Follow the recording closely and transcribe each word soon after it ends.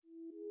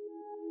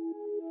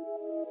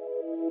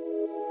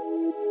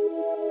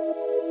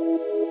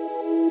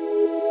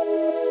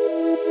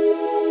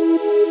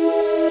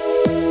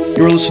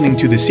You're listening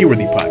to the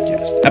Seaworthy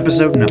Podcast,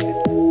 Episode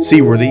 9.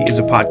 Seaworthy is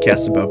a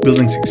podcast about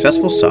building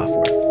successful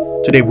software.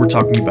 Today we're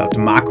talking about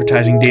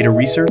democratizing data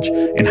research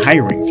and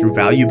hiring through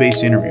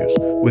value-based interviews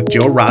with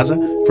Joe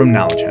Razza from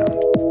Knowledge Hound.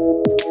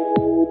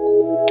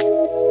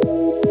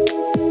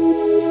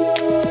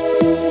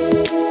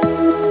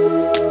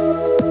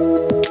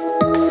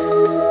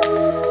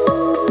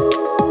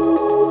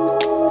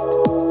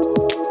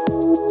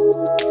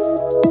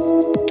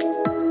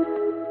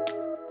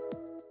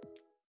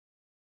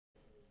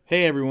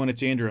 Hey everyone,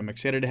 it's Andrew. I'm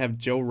excited to have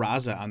Joe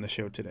Razza on the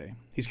show today.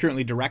 He's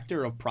currently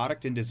Director of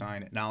Product and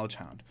Design at Knowledge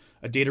Hound,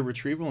 a data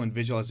retrieval and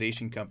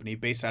visualization company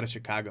based out of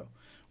Chicago.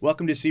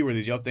 Welcome to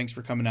Seaworthy, Joe. Thanks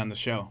for coming on the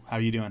show. How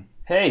are you doing?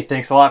 Hey,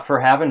 thanks a lot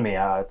for having me.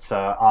 It's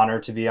an honor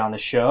to be on the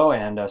show,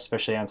 and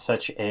especially on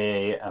such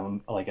a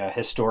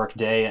historic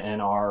day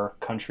in our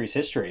country's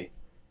history.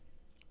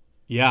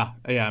 Yeah,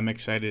 I'm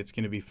excited. It's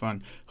going to be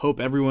fun. Hope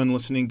everyone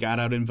listening got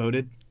out and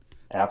voted.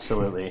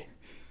 Absolutely.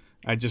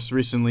 I just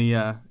recently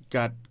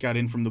got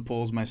in from the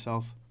polls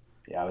myself.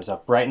 Yeah, I was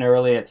up bright and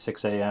early at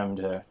 6 a.m.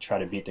 to try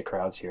to beat the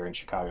crowds here in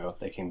Chicago.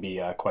 They can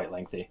be quite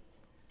lengthy.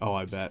 Oh,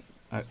 I bet.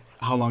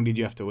 How long did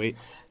you have to wait?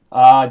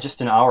 Just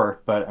an hour,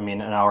 but I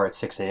mean, an hour at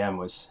 6 a.m.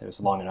 was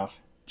long enough.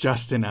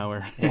 Just an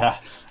hour. Yeah.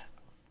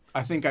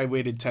 I think I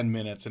waited 10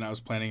 minutes, and I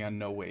was planning on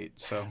no wait,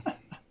 so.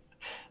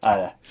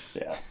 Yeah.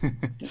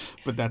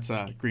 But that's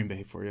Green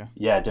Bay for you.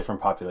 Yeah,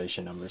 different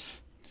population numbers.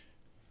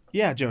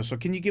 Yeah, Joe, so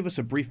can you give us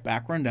a brief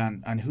background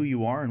on who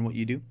you are and what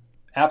you do?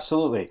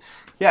 Absolutely.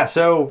 Yeah,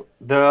 so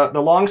the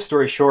long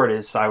story short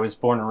is I was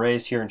born and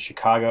raised here in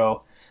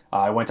Chicago.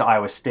 I went to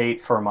Iowa State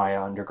for my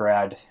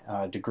undergrad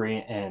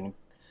degree in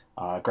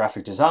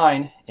graphic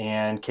design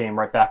and came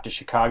right back to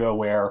Chicago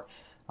where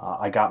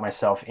I got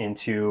myself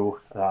into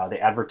the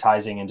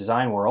advertising and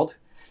design world.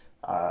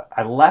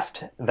 I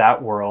left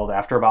that world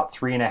after about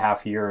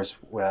 3.5 years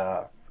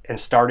and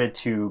started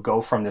to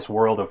go from this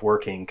world of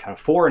working kind of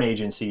for an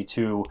agency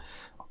to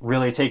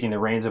really taking the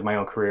reins of my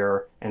own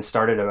career and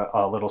started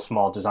a little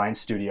small design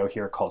studio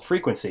here called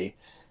Frequency.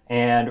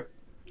 And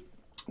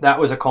that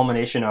was a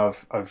culmination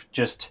of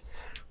just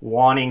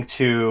wanting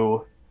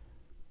to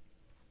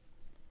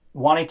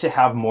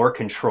have more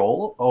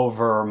control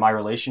over my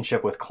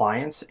relationship with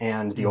clients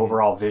and the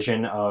overall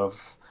vision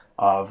of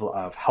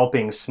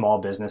helping small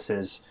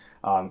businesses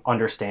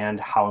understand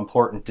how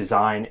important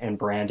design and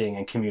branding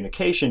and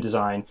communication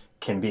design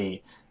can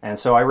be. And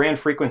so I ran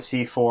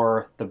Frequency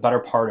for the better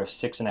part of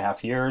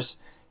 6.5 years.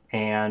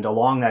 And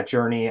along that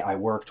journey, I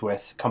worked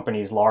with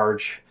companies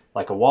large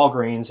like a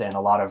Walgreens and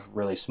a lot of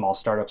really small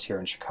startups here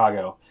in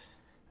Chicago.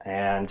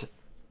 And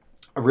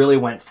I really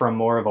went from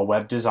more of a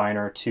web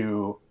designer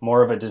to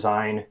more of a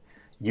design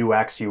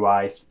UX,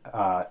 UI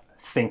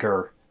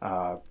thinker.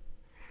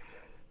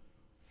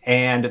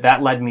 And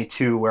that led me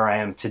to where I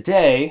am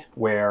today,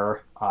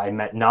 where I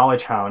met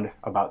Knowledge Hound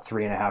about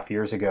 3.5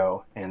 years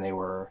ago, and they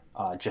were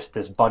just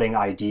this budding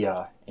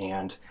idea.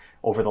 And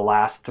over the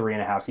last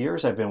 3.5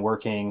 years, I've been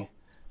working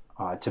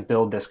to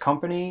build this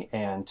company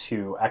and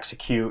to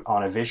execute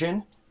on a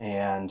vision.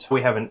 And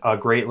we have a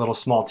great little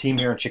small team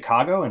here in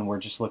Chicago, and we're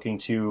just looking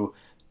to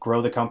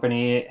grow the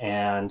company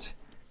and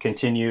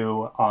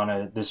continue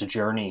on this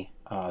journey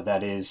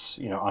that is,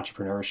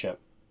 entrepreneurship.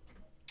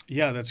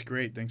 Yeah, that's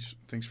great.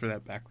 Thanks for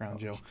that background,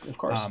 Joe. Of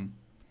course.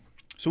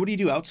 So what do you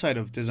do outside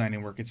of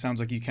designing work? It sounds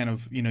like you kind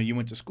of, you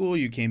went to school,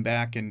 you came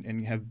back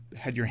and have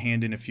had your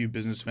hand in a few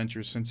business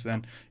ventures since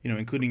then,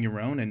 including your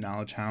own and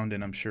Knowledge Hound,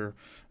 and I'm sure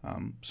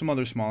some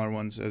other smaller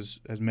ones, as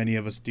many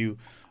of us do.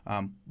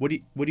 What do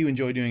you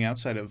enjoy doing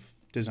outside of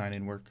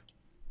designing work?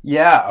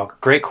 Yeah,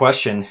 great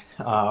question.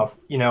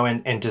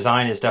 And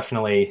design is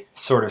definitely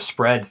sort of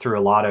spread through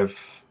a lot of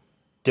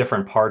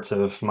different parts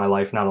of my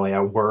life, not only at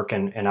work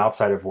and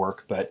outside of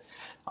work, but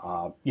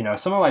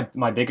some of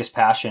my biggest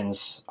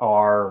passions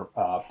are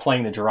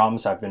playing the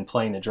drums. I've been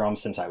playing the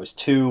drums since I was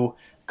 2.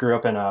 Grew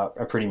up in a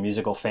pretty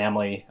musical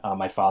family.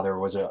 My father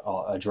was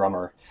a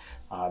drummer.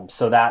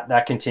 So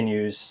that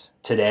continues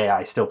today.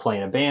 I still play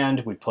in a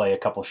band. We play a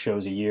couple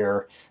shows a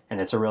year,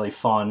 and it's a really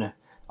fun,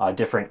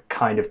 different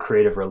kind of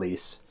creative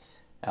release.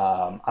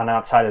 And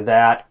outside of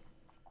that,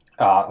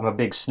 I'm a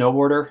big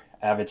snowboarder,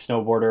 avid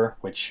snowboarder,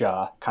 which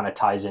kind of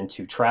ties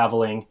into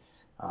traveling.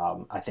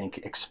 I think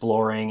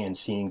exploring and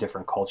seeing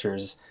different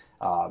cultures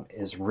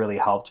has really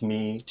helped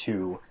me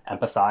to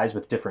empathize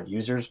with different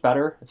users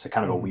better. It's a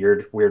kind of a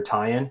weird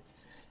tie-in.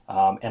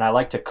 And I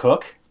like to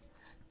cook.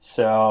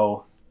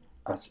 So,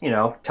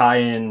 tie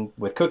in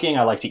with cooking,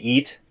 I like to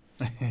eat.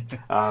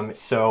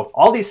 So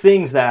all these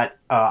things that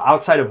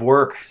outside of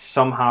work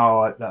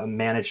somehow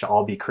manage to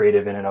all be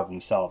creative in and of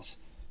themselves.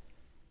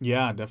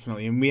 Yeah,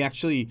 definitely. And we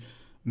actually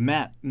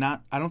met,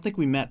 I don't think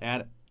we met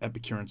at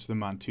Epicurus the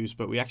Monteuse,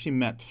 but we actually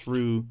met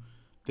through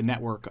the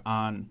network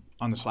on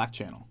the Slack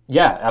channel.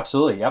 Yeah,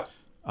 absolutely. Yep.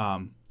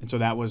 And so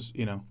that was,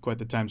 quite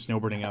the time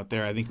snowboarding out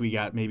there. I think we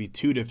got maybe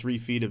 2 to 3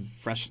 feet of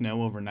fresh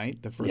snow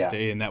overnight the first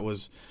day. And that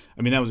was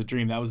a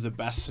dream. That was the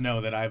best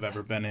snow that I've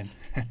ever been in.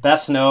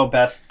 Best snow,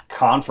 best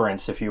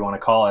conference, if you want to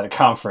call it a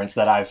conference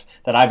that I've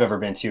ever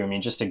been to. I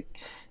mean, just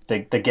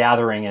the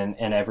gathering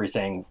and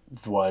everything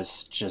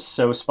was just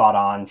so spot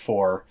on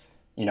for,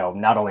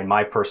 not only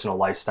my personal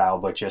lifestyle,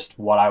 but just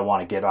what I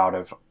want to get out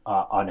of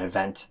an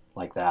event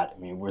like that. I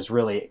mean, it was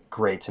really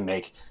great to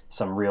make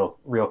some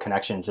real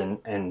connections,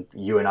 and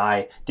you and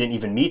I didn't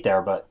even meet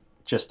there, but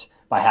just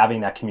by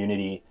having that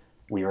community,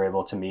 we were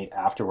able to meet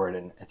afterward,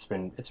 and it's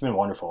been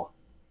wonderful.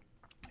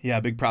 Yeah,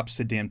 big props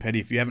to Dan Petty.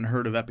 If you haven't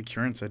heard of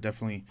Epicurence, I'd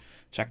definitely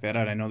check that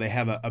out. I know they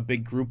have a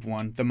big group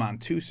one. The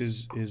Montus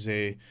is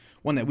a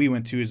one that we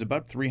went to, is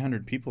about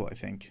 300 people, I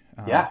think.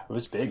 Yeah, it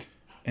was big.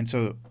 And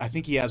so I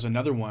think he has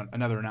another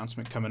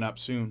announcement coming up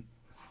soon,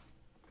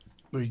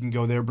 where you can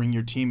go there, bring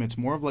your team. It's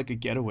more of like a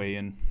getaway,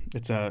 and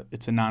it's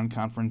a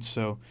non-conference,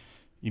 so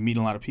you meet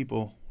a lot of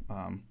people.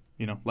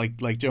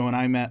 Like Joe and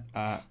I met.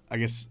 I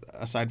guess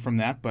aside from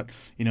that, but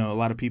a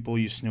lot of people.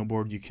 You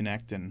snowboard, you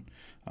connect, and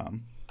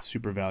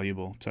super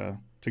valuable to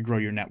grow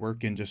your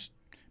network and just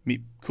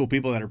meet cool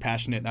people that are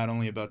passionate not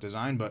only about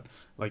design, but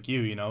like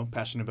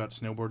passionate about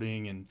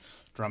snowboarding and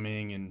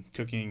drumming and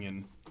cooking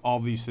and all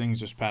these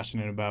things, just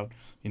passionate about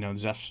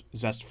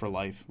zest for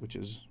life, which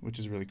is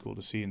really cool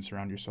to see and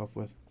surround yourself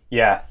with.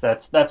 Yeah,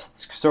 that's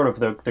sort of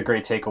the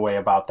great takeaway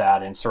about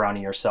that, and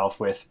surrounding yourself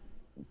with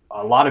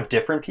a lot of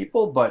different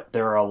people, but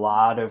there are a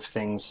lot of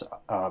things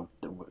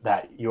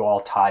that you all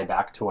tie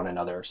back to one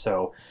another.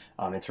 So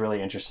it's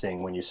really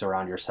interesting when you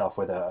surround yourself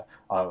with a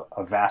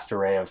vast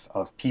array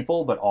of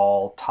people, but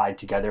all tied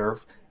together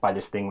by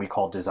this thing we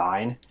call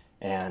design.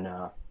 And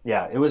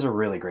yeah, it was a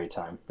really great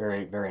time.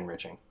 Very, very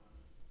enriching.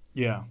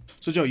 Yeah.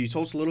 So, Joe, you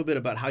told us a little bit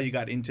about how you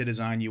got into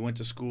design. You went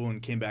to school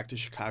and came back to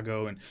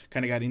Chicago and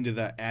kind of got into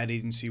the ad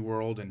agency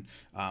world and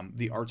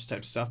the arts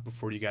type stuff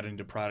before you got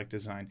into product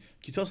design.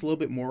 Can you tell us a little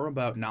bit more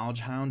about Knowledge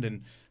Hound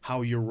and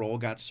how your role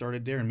got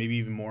started there, and maybe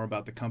even more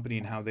about the company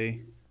and how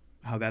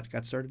that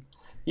got started?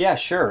 Yeah,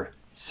 sure.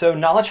 So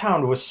Knowledge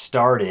Hound was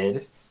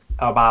started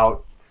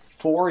about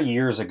 4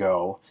 years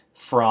ago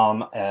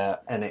from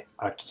a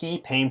key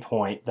pain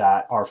point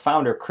that our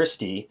founder,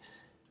 Christy,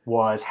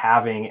 was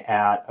having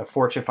at a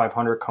Fortune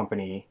 500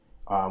 company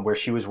where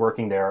she was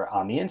working there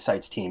on the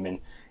insights team.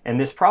 And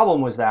this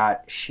problem was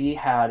that she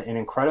had an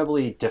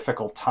incredibly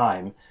difficult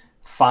time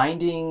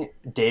finding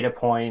data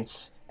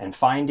points and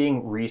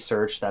finding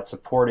research that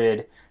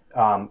supported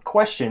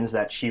questions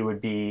that she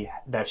would be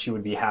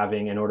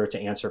having in order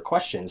to answer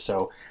questions.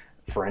 So,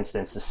 for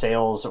instance, the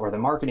sales or the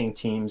marketing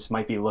teams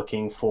might be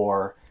looking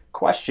for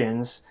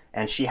questions,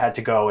 and she had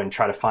to go and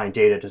try to find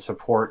data to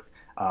support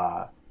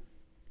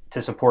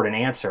an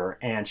answer,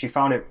 and she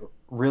found it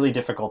really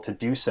difficult to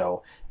do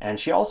so. And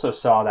she also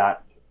saw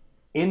that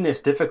in this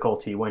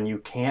difficulty, when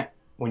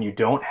you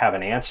don't have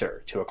an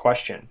answer to a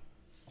question,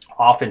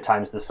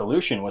 oftentimes the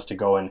solution was to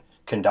go and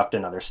conduct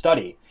another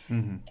study,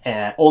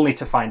 and only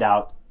to find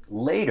out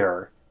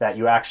later that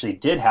you actually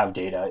did have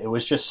data. It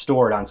was just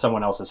stored on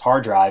someone else's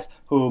hard drive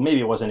who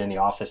maybe wasn't in the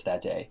office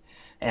that day.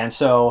 And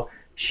so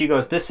she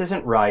goes, this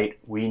isn't right.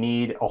 We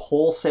need a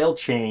wholesale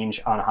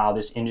change on how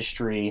this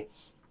industry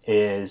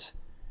is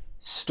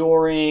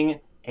storing,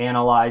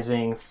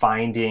 analyzing,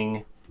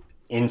 finding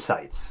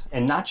insights,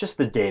 and not just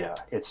the data.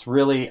 It's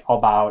really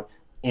about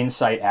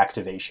insight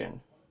activation.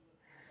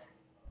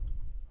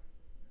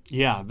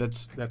 Yeah,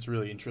 that's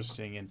really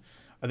interesting, and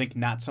I think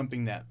not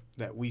something that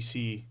we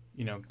see,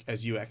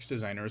 as UX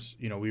designers.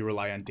 We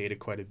rely on data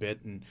quite a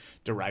bit and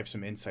derive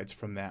some insights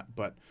from that.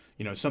 But,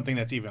 something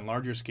that's even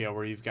larger scale,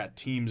 where you've got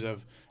teams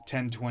of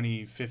 10,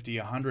 20, 50,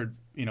 100,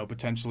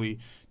 potentially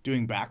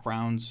doing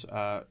backgrounds,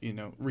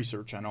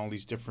 research on all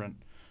these different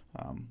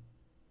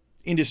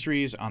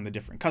industries, on the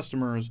different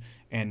customers.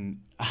 And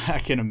I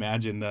can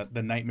imagine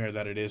the nightmare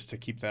that it is to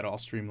keep that all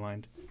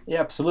streamlined. Yeah,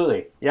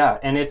 absolutely. Yeah.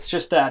 And it's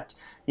just that,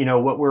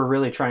 what we're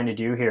really trying to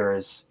do here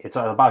is it's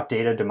about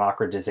data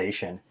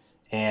democratization.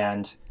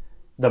 And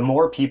the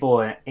more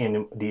people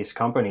in these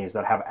companies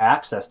that have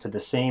access to the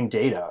same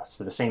data,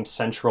 so the same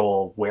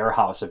central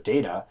warehouse of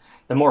data,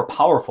 the more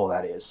powerful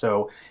that is.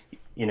 So,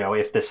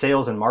 if the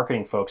sales and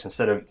marketing folks,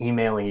 instead of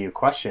emailing you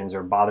questions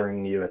or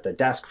bothering you at the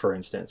desk, for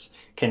instance,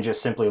 can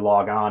just simply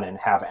log on and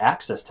have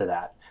access to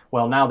that,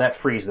 well, now that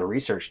frees the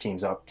research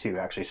teams up to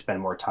actually spend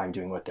more time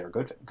doing what they're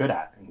good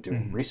at, and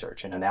doing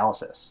research and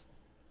analysis.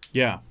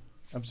 Yeah,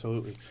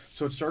 absolutely.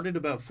 So it started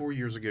about 4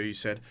 years ago, you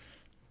said.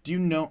 Do you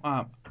know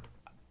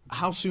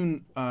how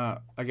soon,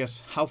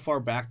 how far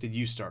back did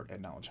you start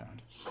at Knowledge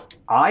Hound?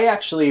 I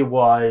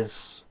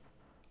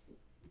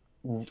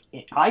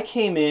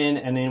came in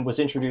and then was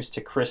introduced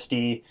to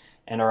Christy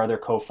and our other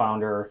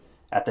co-founder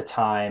at the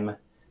time,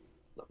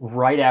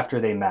 right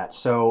after they met.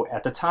 So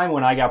at the time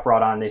when I got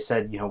brought on, they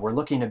said, we're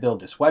looking to build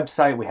this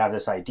website. We have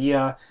this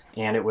idea.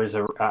 And it was,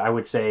 I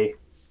would say,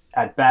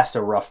 at best,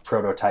 a rough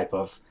prototype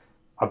of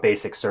a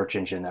basic search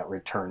engine that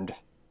returned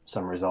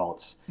some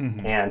results.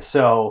 And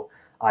so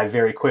I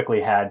very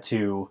quickly had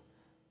to,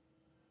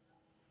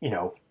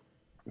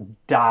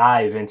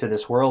 dive into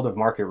this world of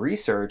market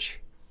research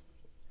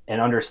and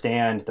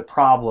understand the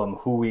problem,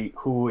 who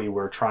we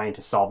were trying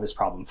to solve this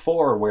problem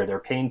for, where their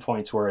pain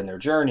points were in their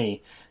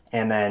journey,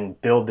 and then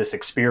build this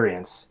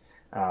experience.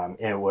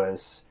 It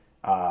was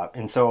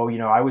And so,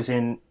 I was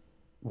in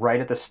right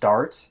at the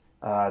start.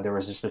 There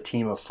was just a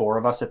team of four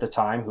of us at the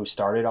time who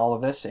started all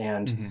of this.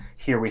 And Hmm.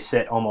 here we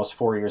sit almost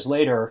 4 years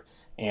later,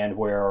 and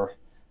we're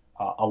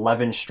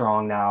 11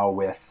 strong now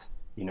with,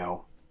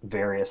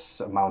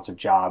 various amounts of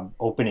job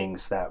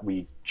openings that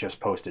we just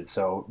posted.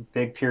 So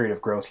big period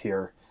of growth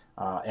here.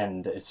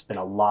 And it's been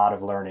a lot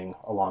of learning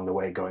along the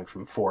way, going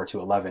from 4 to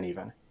 11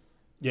 even.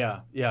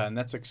 Yeah, yeah, and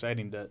that's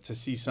exciting to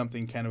see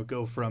something kind of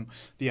go from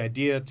the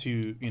idea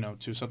to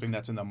to something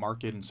that's in the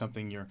market and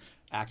something you're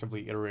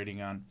actively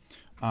iterating on.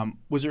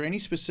 Was there any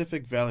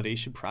specific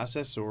validation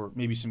process or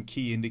maybe some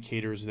key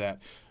indicators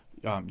that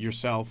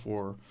yourself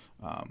or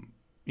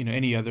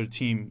any other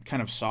team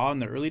kind of saw in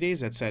the early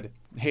days that said,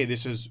 "Hey,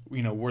 this is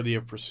worthy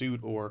of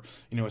pursuit," or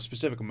a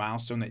specific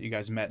milestone that you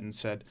guys met and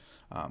said,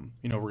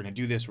 "We're going to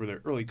do this." Were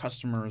there early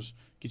customers?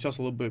 Can you tell us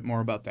a little bit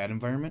more about that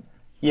environment?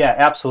 Yeah,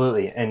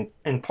 absolutely.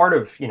 And part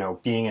of,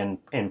 being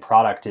in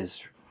product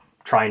is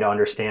trying to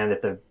understand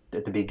at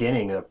the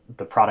beginning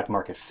the product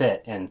market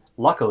fit. And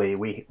luckily,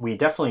 we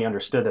definitely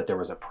understood that there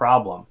was a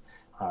problem.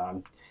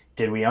 Um,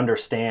 did we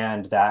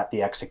understand that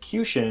the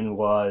execution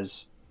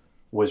was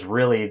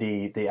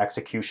really the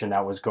execution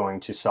that was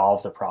going to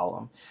solve the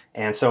problem?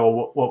 And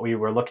so what we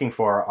were looking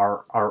for,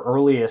 our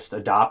earliest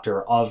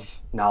adopter of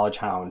Knowledge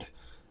Hound,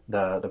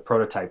 the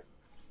prototype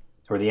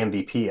or the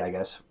MVP, I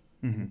guess,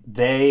 Hmm.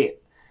 they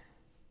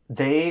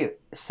they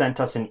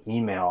sent us an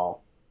email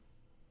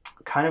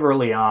kind of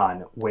early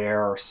on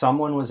where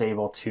someone was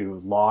able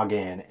to log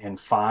in and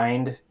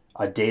find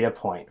a data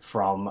point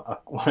from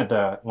one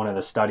of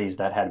the studies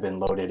that had been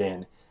loaded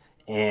in,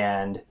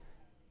 and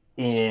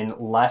in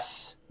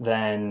less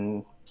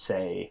than,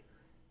 say,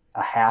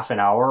 a half an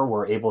hour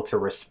were able to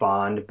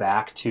respond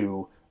back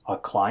to a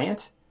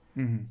client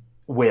Hmm.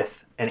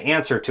 with an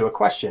answer to a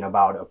question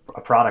about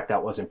a product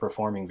that wasn't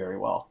performing very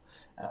well.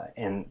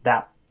 And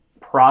that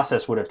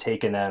process would have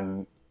taken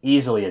them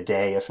easily a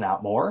day, if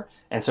not more.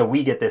 And so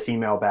we get this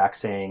email back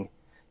saying,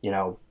 you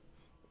know,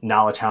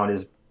 Knowledge Hound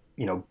is,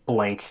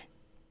 blank,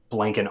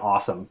 blank and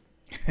awesome.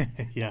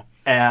 Yeah.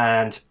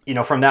 And,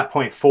 from that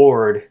point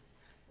forward,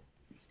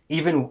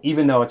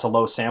 even though it's a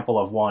low sample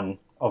of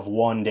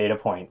one data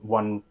point,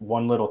 one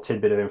little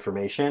tidbit of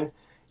information,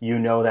 you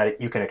know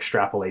that you can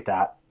extrapolate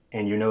that,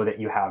 and you know that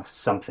you have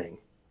something.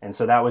 And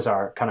so that was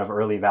our kind of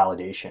early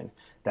validation,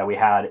 that we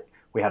had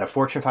a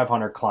Fortune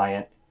 500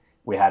 client,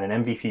 we had an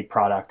MVP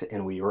product,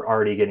 and we were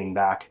already getting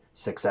back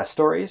success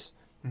stories.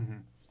 Hmm.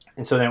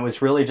 And so then it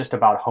was really just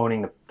about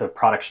honing the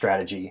product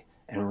strategy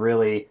and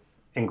really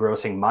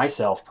engrossing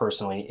myself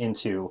personally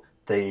into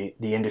the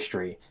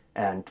industry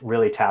and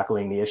really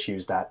tackling the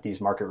issues that these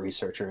market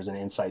researchers and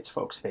insights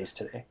folks face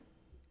today.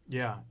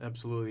 Yeah,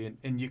 absolutely.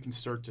 And you can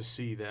start to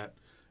see that,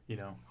 you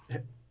know,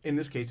 in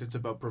this case, it's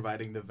about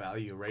providing the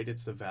value, right?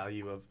 It's the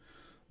value of,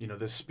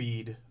 the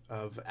speed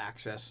of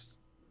access,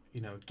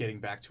 getting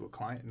back to a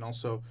client. And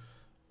also,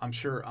 I'm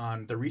sure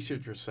on the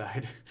researcher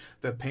side,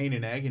 the pain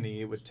and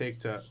agony it would take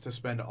to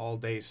spend all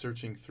day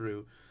searching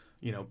through,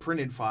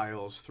 printed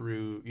files,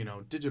 through,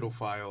 digital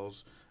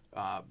files,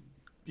 uh,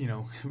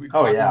 Oh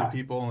talking to yeah.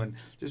 people and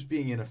just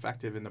being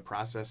ineffective in the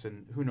process.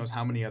 And who knows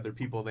how many other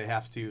people they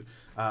have to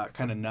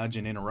kind of nudge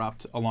and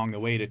interrupt along the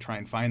way to try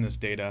and find this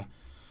data.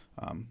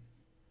 Um,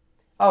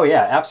 Oh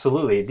yeah,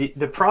 absolutely.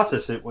 The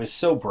process, it was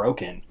so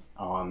broken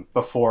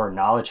before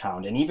Knowledge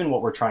Hound, and even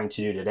what we're trying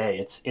to do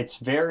today. It's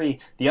very,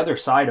 the other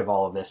side of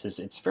all of this is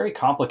it's very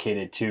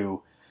complicated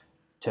to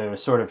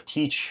sort of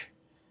teach,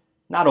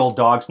 not old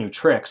dogs new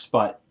tricks,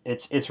 but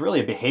it's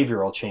really a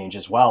behavioral change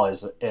as well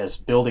as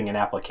building an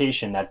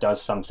application that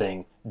does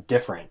something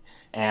different.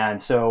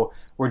 And so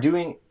we're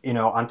doing,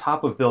 on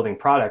top of building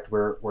product,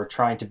 we're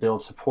trying to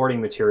build supporting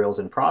materials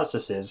and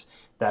processes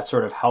that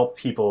sort of help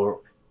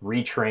people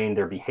retrain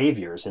their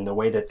behaviors in the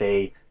way that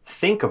they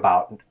think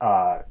about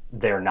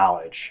their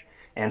knowledge.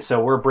 And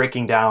so we're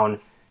breaking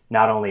down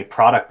not only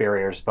product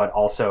barriers but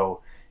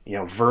also,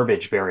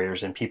 verbiage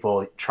barriers and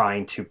people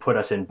trying to put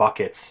us in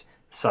buckets,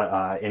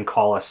 and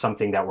call us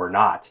something that we're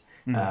not.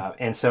 mhm.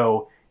 And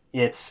so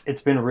it's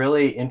been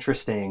really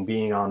interesting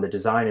being on the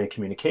design and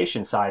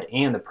communication side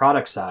and the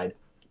product side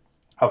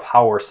of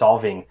how we're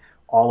solving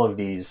all of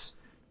these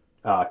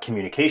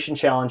communication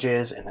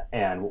challenges,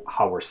 and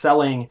how we're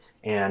selling,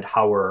 and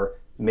how we're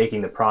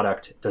making the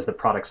product. Does the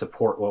product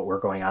support what we're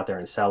going out there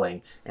and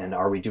selling? And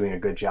are we doing a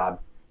good job,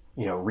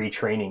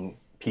 retraining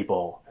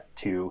people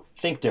to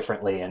think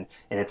differently? And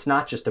it's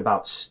not just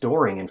about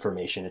storing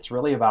information. It's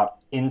really about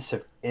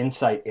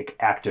insight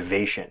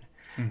activation.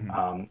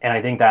 Mhm. And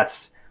I think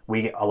that's,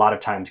 we a lot of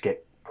times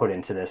get put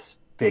into this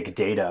big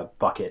data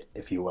bucket,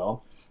 if you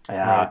will,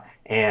 Right.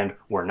 and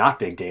we're not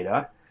big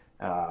data.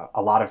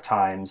 A lot of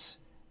times,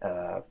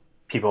 uh,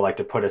 people like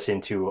to put us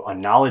into a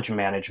knowledge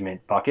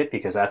management bucket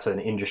because that's an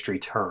industry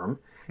term,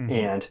 Mhm.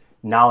 and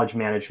knowledge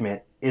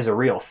management is a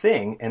real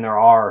thing, and there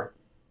are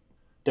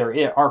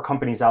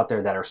companies out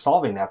there that are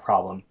solving that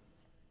problem.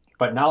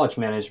 But knowledge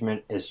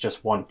management is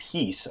just one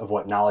piece of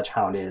what Knowledge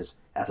Hound is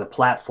as a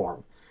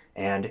platform.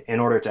 And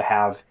in order to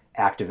have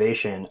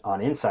activation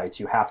on insights,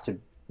 you have to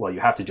well, you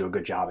have to do a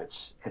good job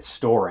at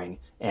storing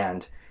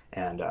and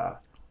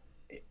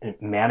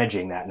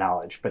managing that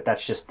knowledge. But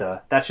that's just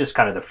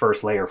kind of the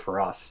first layer for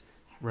us.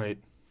 Right.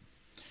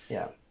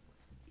 Yeah.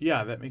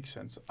 Yeah, that makes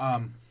sense.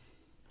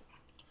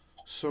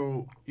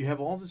 So you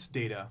have all this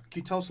data.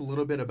 Can you tell us a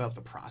little bit about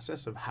the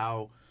process of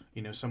how,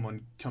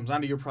 someone comes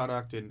onto your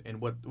product and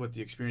what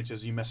the experience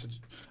is? You message,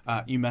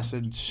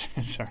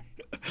 sorry,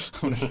 I'm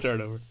going to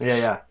start over.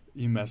 Yeah.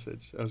 You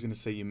message. I was going to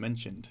say you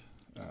mentioned.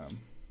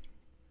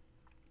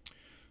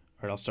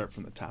 All right, I'll start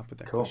from the top with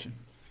that question.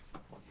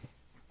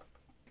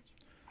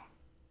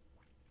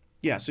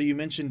 Yeah, so you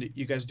mentioned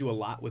you guys do a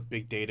lot with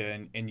big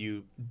data and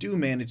you do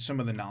manage some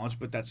of the knowledge,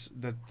 but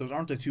those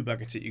aren't the two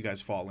buckets that you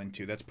guys fall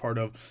into. That's part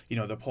of,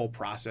 the whole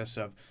process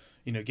of,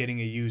 getting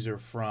a user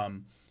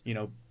from,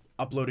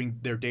 uploading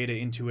their data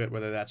into it,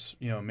 whether that's,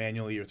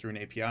 manually or through an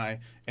API,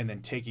 and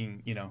then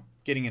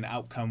getting an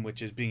outcome,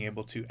 which is being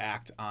able to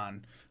act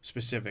on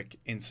specific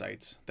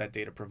insights that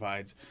data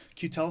provides.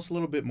 Can you tell us a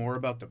little bit more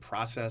about the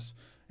process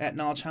at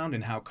Knowledge Hound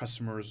and how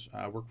customers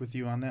work with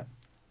you on that?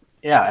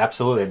 Yeah,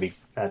 absolutely.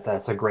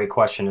 That's a great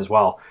question as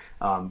well.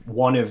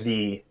 One of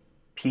the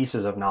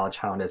pieces of Knowledge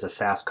Hound as a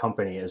SaaS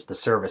company is the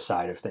service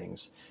side of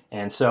things.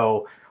 And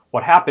so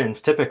what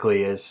happens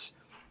typically is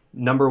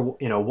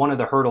one of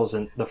the hurdles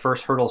and the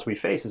first hurdles we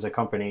face as a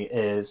company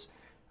is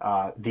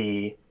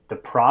the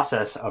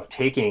process of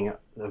taking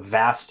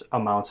vast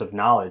amounts of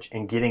knowledge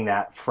and getting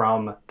that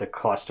from the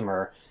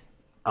customer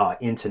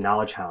into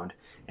Knowledge Hound.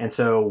 And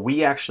so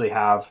we actually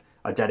have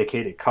a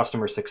dedicated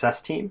customer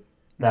success team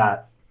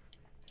that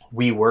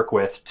we work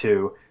with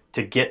to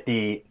get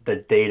the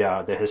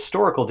data, the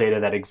historical data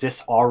that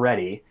exists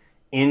already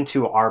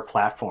into our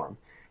platform.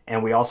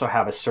 And we also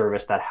have a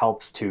service that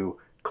helps to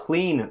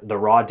clean the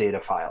raw data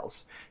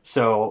files.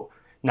 So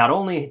not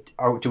only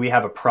do we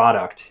have a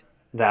product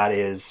that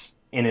is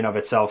in and of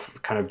itself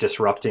kind of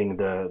disrupting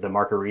the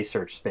market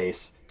research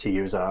space, to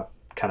use a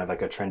kind of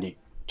like a trendy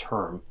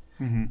term,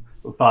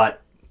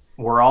 but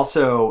we're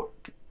also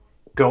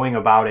going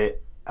about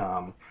it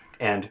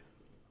and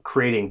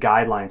creating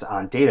guidelines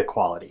on data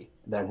quality.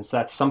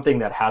 That's something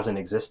that hasn't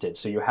existed.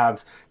 So you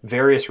have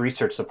various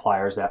research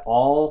suppliers that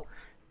all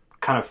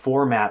kind of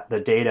format the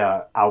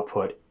data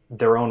output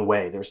their own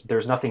way.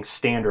 There's nothing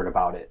standard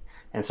about it.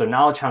 And so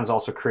Knowledge Hound's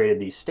also created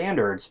these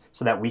standards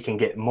so that we can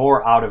get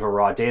more out of a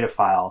raw data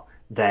file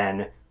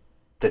than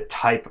the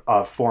type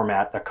of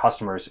format that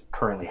customers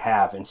currently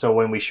have. And so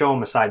when we show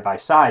them a side by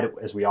side,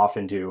 as we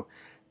often do,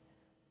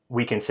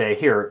 we can say,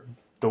 here,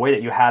 the way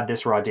that you had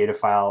this raw data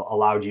file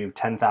allowed you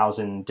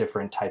 10,000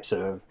 different types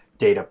of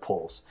data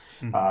pulls.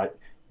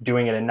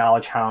 Doing it in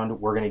Knowledge Hound,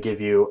 we're going to give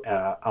you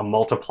a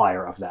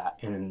multiplier of that,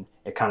 and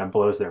it kind of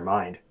blows their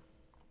mind.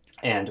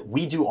 And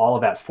we do all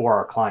of that for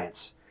our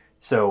clients.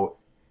 So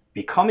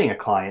becoming a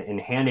client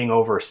and handing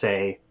over,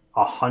 say,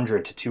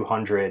 100 to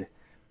 200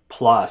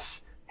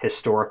 plus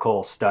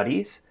historical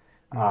studies,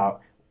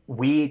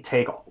 we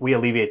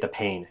alleviate the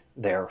pain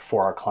there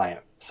for our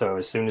client. So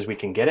as soon as we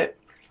can get it,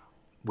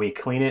 we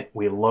clean it,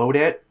 we load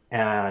it,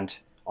 and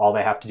all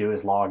they have to do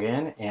is log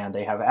in and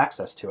they have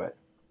access to it.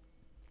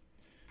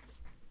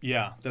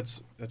 Yeah,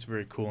 that's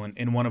very cool. And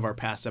in one of our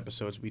past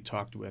episodes, we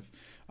talked with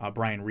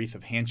Brian Reith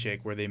of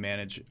Handshake, where they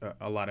manage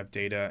a lot of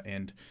data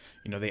and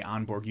they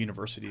onboard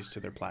universities to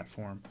their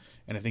platform.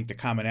 And I think the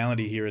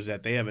commonality here is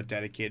that they have a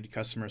dedicated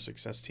customer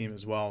success team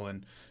as well.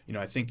 And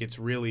I think it's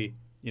really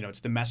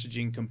it's the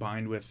messaging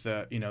combined with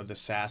the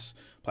SaaS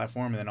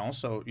platform, and then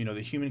also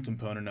the human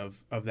component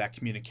of that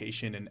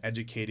communication and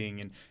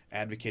educating and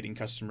advocating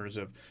customers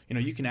of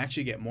you can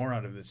actually get more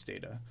out of this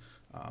data.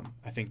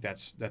 I think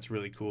that's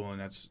really cool,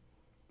 and it's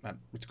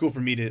cool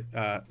for me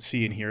to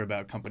see and hear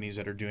about companies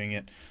that are doing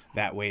it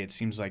that way. It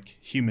seems like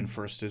human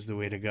first is the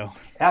way to go.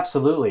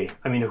 Absolutely.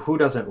 I mean, who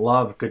doesn't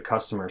love good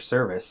customer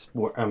service?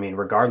 I mean,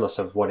 regardless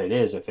of what it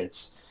is, if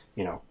it's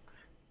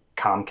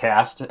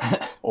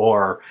Comcast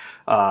or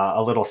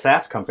a little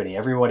SaaS company,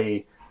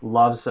 everybody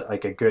loves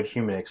like a good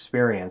human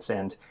experience.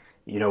 And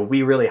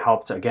we really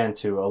helped again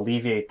to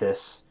alleviate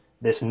this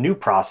new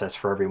process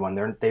for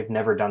everyone. They've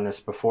never done this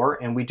before,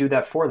 and we do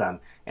that for them.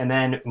 And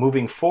then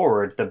moving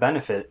forward, the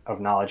benefit of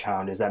Knowledge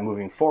Hound is that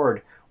moving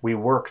forward, we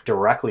work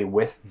directly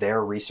with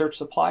their research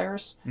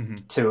suppliers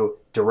to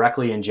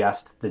directly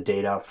ingest the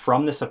data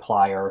from the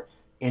supplier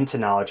into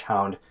Knowledge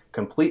Hound,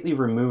 completely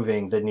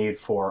removing the need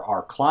for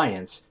our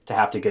clients to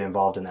have to get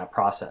involved in that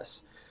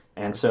process.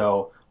 And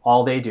so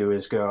all they do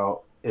is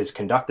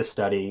conduct the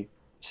study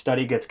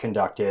gets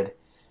conducted.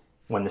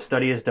 When the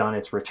study is done,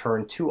 it's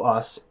returned to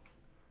us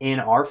in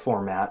our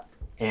format,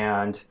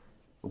 and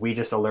we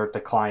just alert the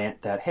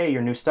client that, hey,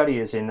 your new study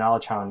is in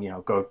Knowledge Hound,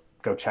 go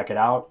check it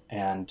out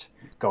and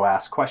go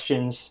ask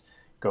questions,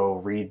 go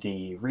read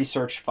the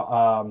research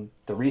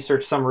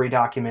summary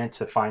document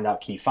to find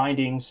out key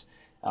findings.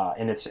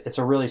 And it's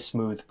a really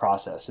smooth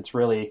process. It's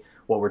really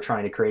what we're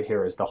trying to create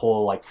here is the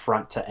whole like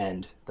front to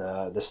end,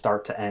 the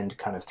start to end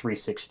kind of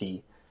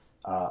 360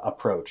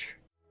 approach.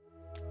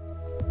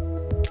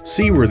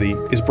 Seaworthy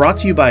is brought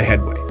to you by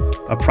Headway,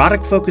 a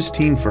product-focused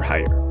team for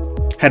hire.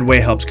 Headway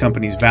helps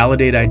companies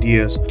validate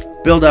ideas,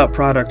 build out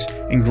products,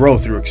 and grow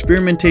through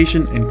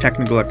experimentation and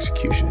technical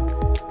execution.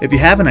 If you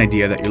have an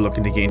idea that you're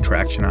looking to gain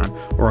traction on,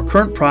 or a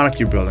current product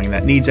you're building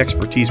that needs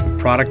expertise with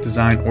product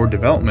design or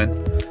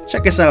development,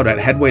 check us out at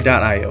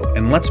headway.io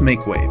and let's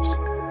make waves.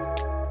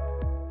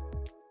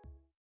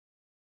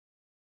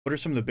 What are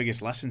some of the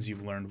biggest lessons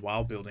you've learned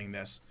while building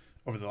this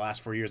over the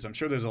last 4 years? I'm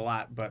sure there's a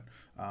lot, but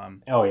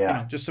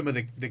just some of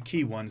the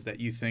key ones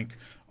that you think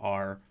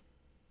are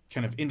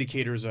kind of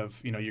indicators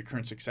of your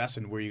current success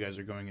and where you guys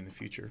are going in the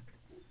future.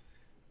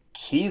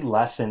 Key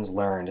lessons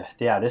learned.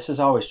 Yeah, this is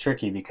always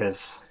tricky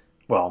because,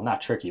 well,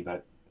 not tricky,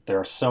 but there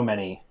are so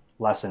many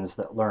lessons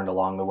that learned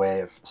along the way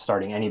of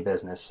starting any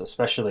business,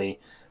 especially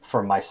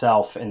for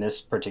myself in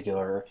this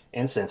particular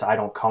instance. I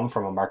don't come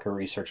from a market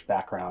research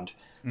background,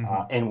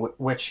 in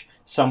which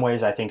some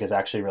ways I think has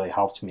actually really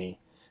helped me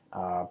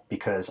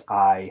because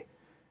I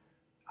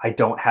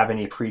don't have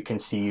any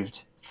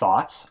preconceived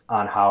thoughts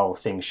on how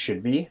things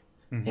should be.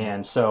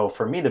 And so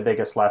for me, the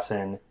biggest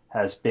lesson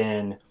has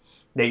been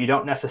that you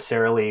don't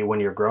necessarily, when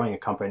you're growing a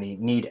company,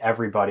 need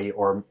everybody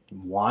or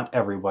want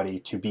everybody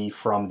to be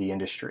from the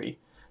industry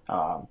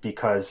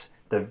because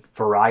the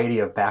variety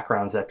of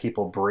backgrounds that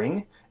people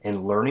bring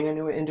in learning a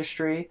new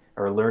industry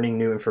or learning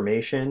new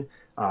information,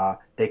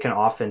 they can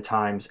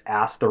oftentimes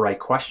ask the right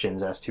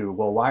questions as to,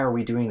 well, why are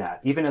we doing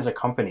that? Even as a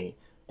company,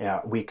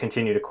 we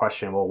continue to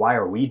question, well, why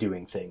are we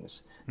doing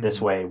things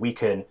this way? We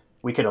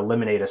could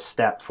eliminate a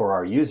step for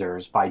our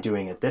users by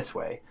doing it this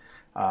way.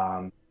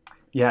 And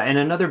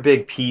another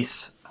big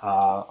piece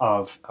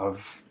of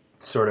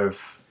sort of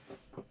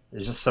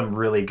there's just some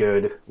really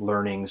good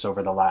learnings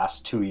over the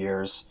last 2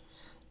 years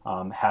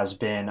has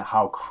been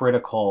how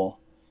critical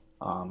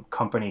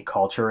company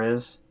culture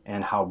is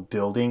and how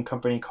building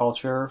company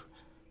culture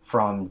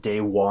from day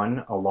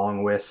one,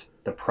 along with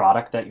the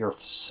product that you're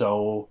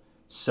so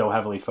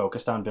heavily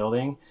focused on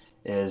building,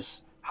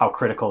 is how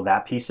critical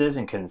that piece is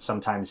and can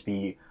sometimes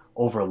be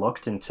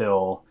overlooked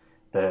until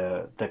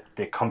the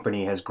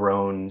company has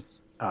grown.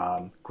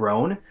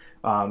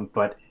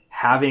 But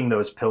having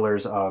those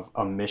pillars of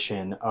a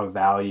mission, of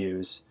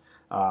values,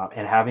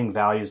 and having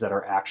values that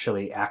are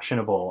actually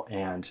actionable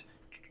and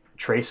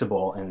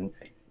traceable and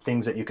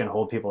things that you can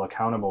hold people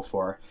accountable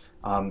for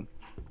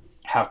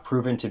have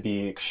proven to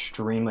be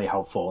extremely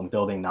helpful in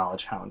building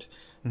Knowledge Hound.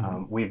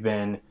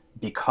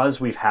 Because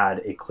we've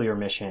had a clear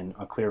mission,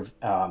 a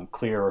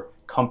clear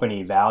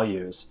company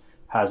values,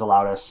 has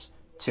allowed us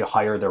to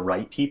hire the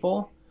right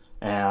people.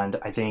 And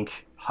I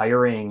think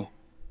hiring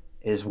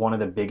is one of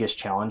the biggest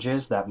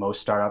challenges that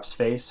most startups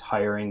face,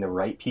 hiring the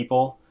right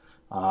people.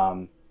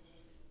 When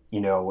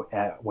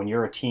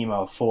you're a team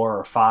of 4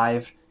 or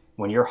 5,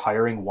 when you're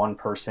hiring one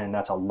person,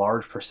 that's a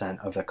large percent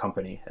of the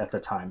company at the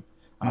time,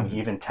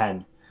 even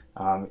 10.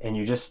 And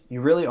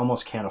you really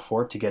almost can't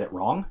afford to get it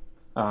wrong.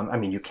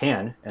 You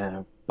can,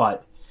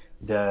 but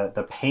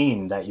the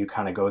pain that you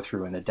kind of go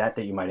through and the debt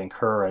that you might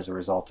incur as a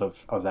result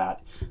of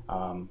that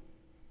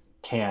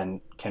can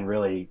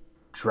really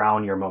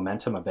drown your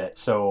momentum a bit.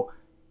 So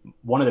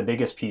one of the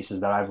biggest pieces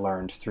that I've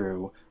learned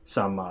through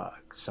some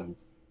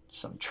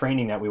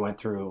training that we went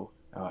through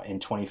in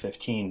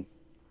 2015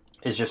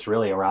 is just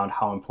really around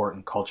how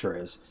important culture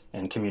is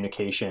and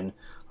communication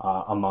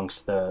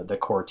amongst the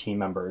core team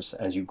members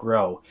as you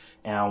grow.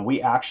 And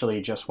we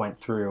actually just went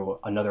through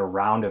another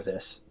round of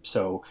this.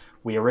 So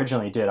we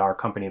originally did our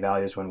company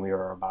values when we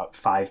were about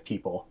 5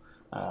 people,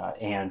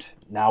 and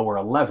now we're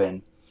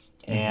 11.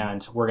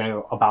 And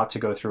we're about to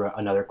go through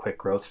another quick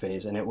growth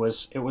phase, and it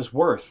was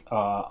worth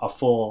a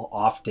full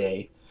off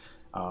day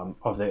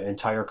of the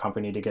entire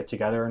company to get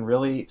together and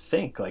really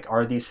think, like,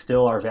 are these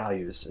still our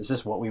values? Is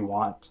this what we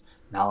want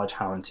Knowledge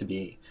Hound to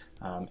be?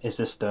 Is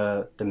this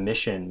the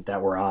mission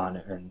that we're on?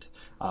 And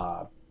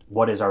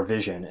what is our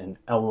vision? And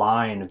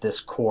align this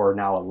core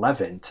now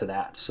 11 to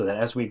that, so that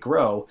as we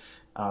grow,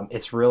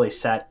 it's really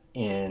set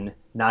in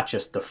not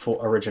just the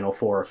original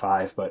 4 or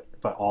 5, but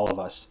all of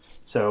us.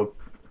 So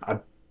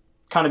I've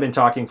kind of been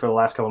talking for the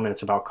last couple of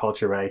minutes about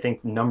culture, but I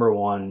think number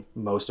one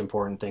most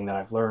important thing that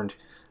I've learned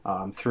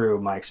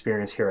through my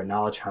experience here at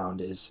Knowledge Hound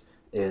is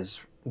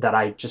that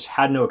I just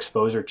had no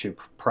exposure to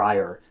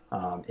prior,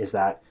 is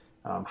that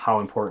how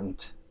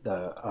important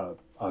a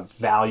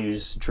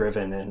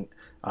values-driven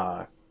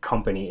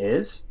company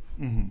is.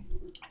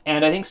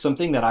 And I think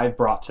something that I've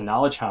brought to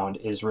Knowledge Hound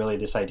is really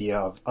this idea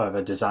of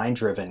a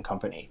design-driven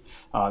company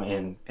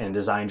and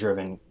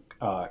design-driven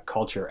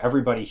culture.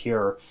 Everybody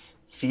here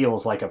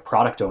feels like a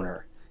product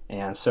owner.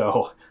 And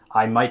so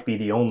I might be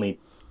the only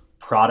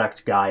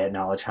product guy at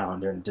Knowledge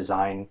Hound or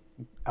design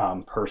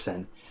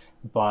person,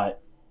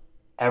 but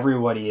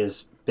everybody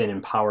has been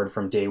empowered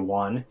from day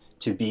one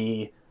to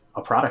be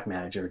a product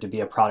manager, to be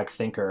a product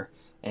thinker.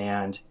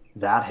 And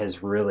that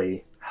has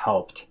really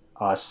helped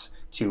us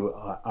to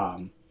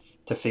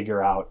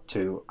figure out,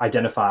 to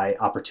identify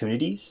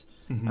opportunities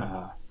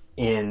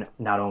in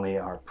not only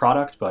our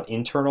product, but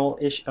internal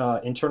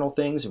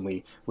things. And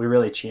we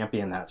really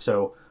champion that.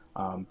 So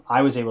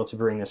I was able to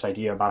bring this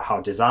idea about how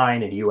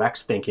design and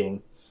UX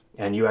thinking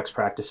and UX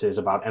practices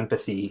about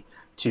empathy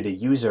to the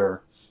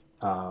user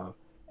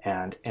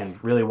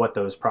and really what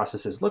those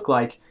processes look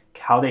like,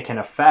 how they can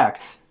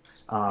affect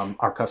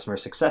our customer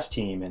success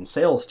team and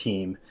sales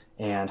team,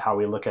 and how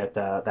we look at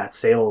that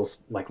sales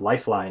like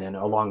lifeline, and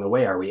along the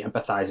way, are we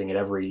empathizing at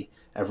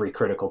every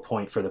critical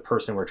point for the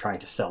person we're trying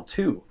to sell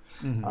to.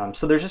 Mm-hmm.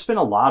 So there's just been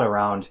a lot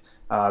around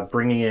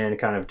bringing in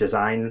kind of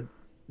design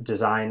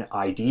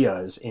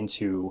ideas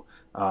into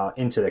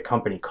the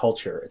company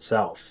culture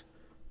itself.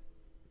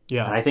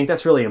 Yeah. And I think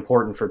that's really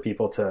important for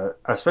people to,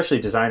 especially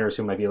designers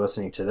who might be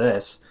listening to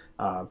this,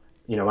 uh,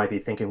 might be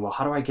thinking, well,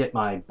 how do I get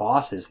my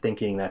bosses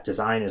thinking that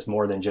design is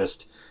more than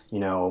just,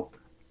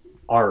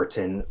 art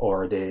and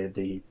or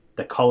the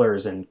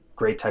colors and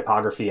great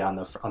typography on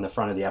the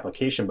front of the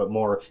application, but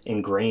more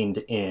ingrained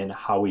in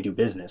how we do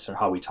business or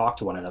how we talk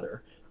to one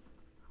another.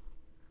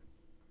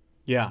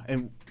 Yeah,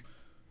 and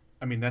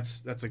I mean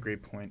that's a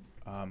great point.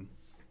 A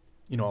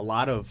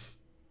lot of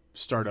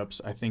startups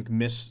I think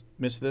miss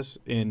this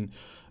in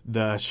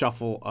the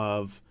shuffle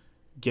of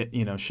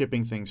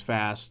shipping things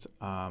fast.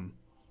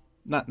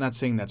 Not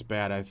saying that's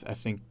bad. I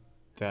think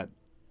that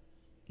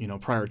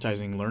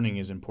prioritizing learning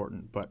is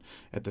important, but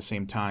at the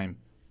same time,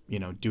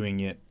 doing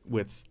it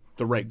with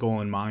the right goal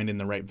in mind and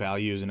the right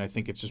values. And I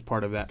think it's just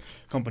part of that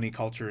company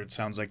culture. It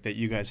sounds like that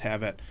you guys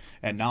have at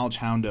Knowledge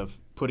Hound of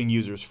putting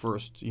users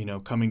first,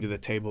 coming to the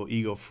table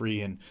ego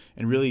free and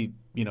really,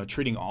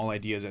 treating all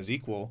ideas as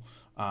equal,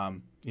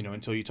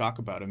 until you talk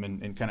about them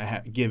and kind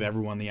of give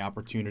everyone the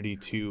opportunity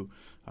to,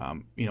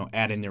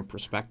 add in their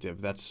perspective.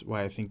 That's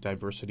why I think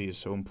diversity is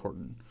so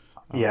important.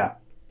 Yeah,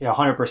 yeah,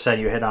 100%.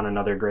 You hit on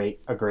a great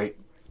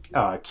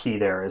key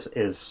there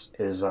is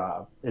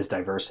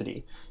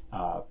diversity,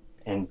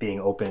 and being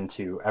open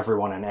to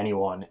everyone and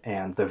anyone,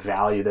 and the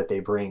value that they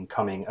bring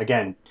coming.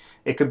 Again,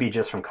 it could be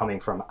just from coming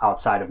from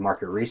outside of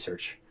market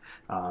research.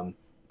 Um,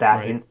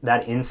 Right.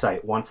 that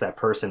insight, once that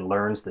person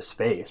learns the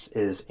space,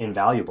 is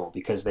invaluable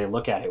because they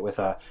look at it with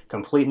a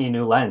completely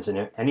new lens.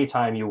 And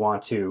anytime you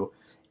want to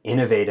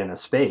innovate in a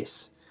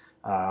space,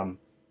 um,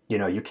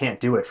 you can't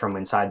do it from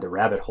inside the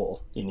rabbit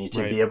hole. You need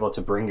to Right. be able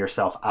to bring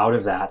yourself out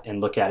of that and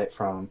look at it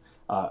from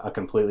a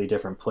completely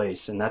different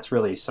place. And that's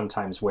really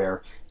sometimes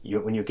where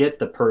when you get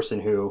the person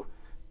who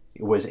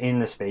was in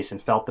the space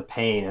and felt the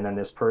pain, and then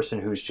this person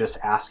who's just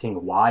asking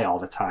why all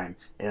the time,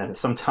 and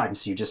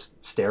sometimes you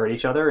just stare at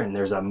each other and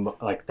there's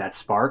like that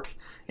spark,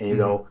 and you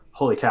Mm-hmm. go,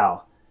 holy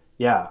cow,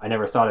 yeah, I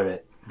never thought of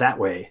it that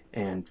way,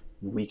 and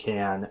we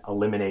can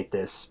eliminate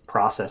this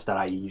process that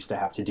I used to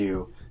have to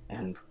do,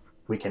 and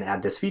we can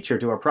add this feature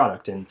to our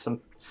product. And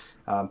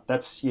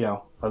that's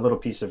a little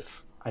piece of,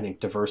 I think,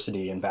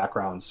 diversity and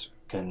backgrounds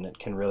can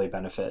really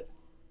benefit.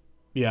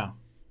 Yeah.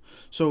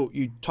 So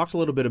you talked a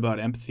little bit about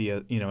empathy,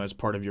 as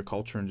part of your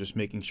culture and just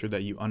making sure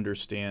that you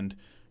understand,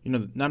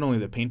 not only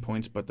the pain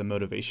points but the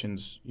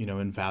motivations,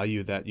 and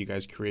value that you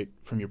guys create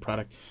from your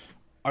product.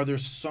 Are there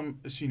some,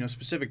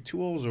 specific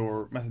tools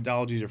or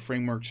methodologies or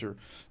frameworks or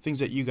things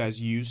that you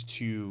guys use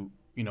to,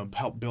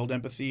 help build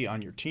empathy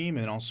on your team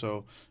and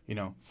also,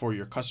 for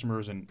your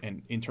customers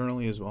and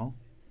internally as well?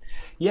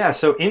 Yeah,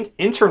 so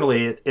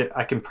internally,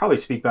 I can probably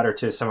speak better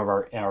to some of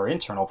our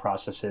internal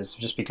processes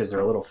just because they're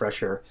a little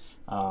fresher.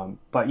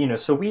 But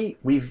so we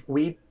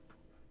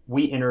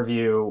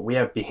interview. We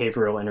have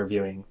behavioral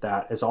interviewing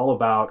that is all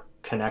about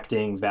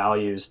connecting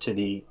values to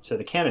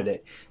the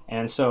candidate.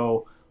 And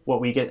so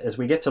what we get is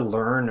we get to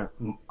learn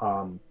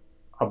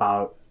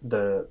about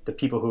the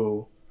people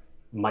who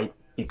might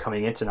be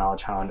coming into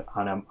Knowledge Hound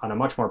on a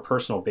much more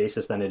personal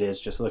basis than it is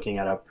just looking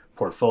at a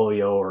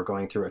portfolio or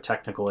going through a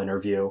technical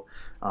interview,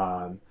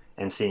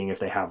 and seeing if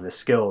they have the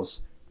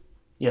skills.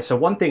 Yeah, so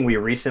one thing we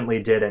recently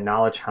did at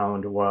Knowledge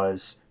Hound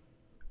was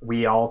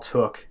we all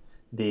took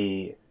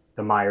the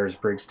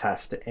Myers-Briggs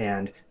test,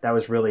 and that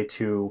was really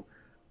to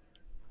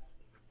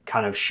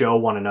kind of show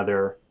one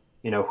another,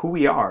 who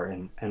we are,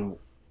 and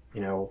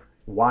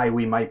why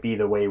we might be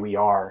the way we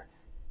are.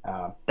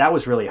 That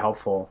was really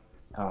helpful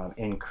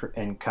in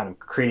kind of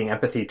creating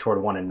empathy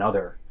toward one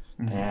another.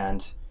 Mm-hmm.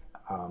 And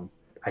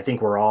I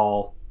think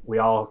we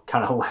all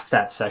kind of left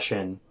that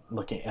session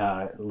looking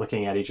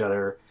at each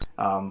other,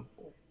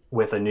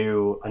 with a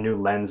new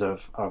lens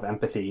of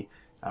empathy,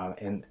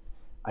 and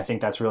I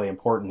think that's really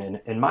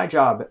important. And my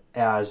job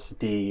as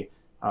the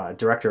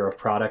director of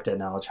product at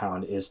Knowledge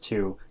Hound is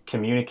to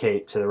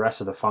communicate to the rest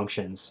of the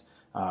functions,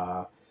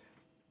 uh,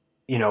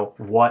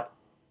 what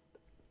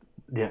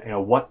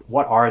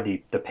what are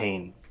the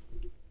pain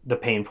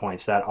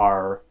points that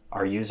our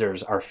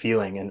users are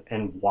feeling,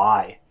 and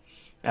why.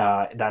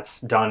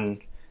 That's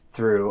done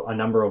through a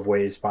number of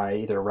ways by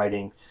either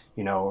writing,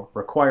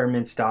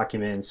 requirements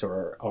documents,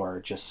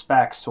 or just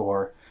specs,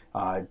 or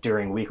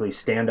during weekly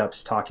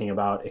stand-ups talking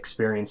about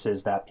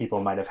experiences that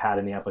people might have had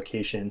in the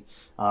application.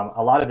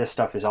 A lot of this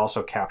stuff is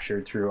also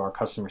captured through our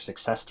customer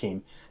success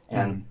team,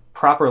 and Mm-hmm.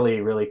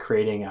 properly really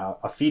creating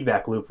a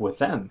feedback loop with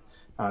them,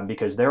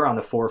 because they're on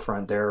the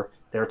forefront. They're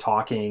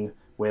talking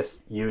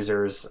with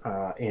users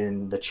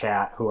in the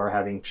chat who are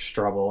having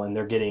trouble, and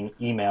they're getting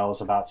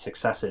emails about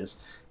successes.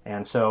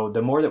 And so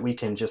the more that we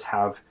can just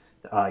have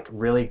like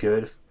really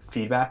good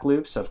feedback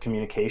loops of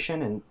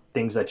communication,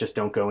 things that just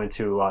don't go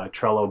into a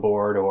Trello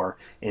board or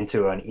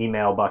into an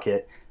email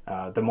bucket,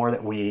 the more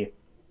that we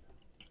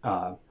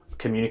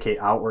communicate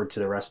outward to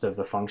the rest of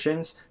the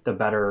functions, the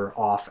better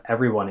off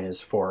everyone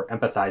is for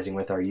empathizing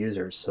with our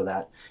users, so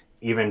that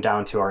even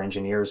down to our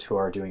engineers who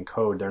are doing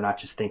code, they're not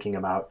just thinking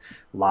about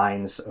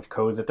lines of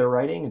code that they're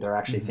writing, they're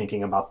actually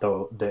thinking about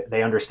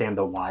they understand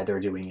the why they're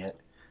doing it,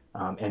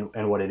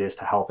 and what it is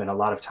to help. And a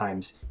lot of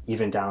times,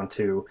 even down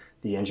to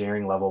the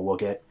engineering level, we'll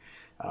get,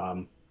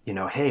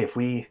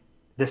 hey,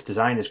 this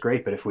design is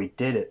great, but if we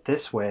did it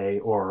this way,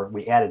 or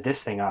we added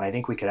this thing on, I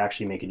think we could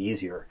actually make it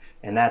easier.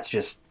 And that's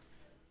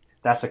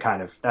the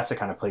kind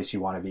of place you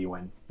want to be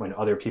when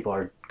other people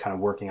are kind of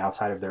working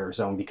outside of their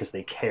zone because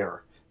they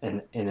care.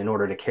 And in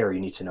order to care, you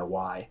need to know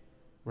why.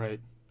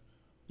 Right.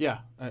 Yeah.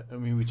 I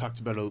mean, we talked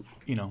about a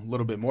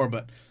little bit more,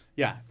 but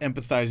yeah,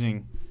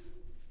 empathizing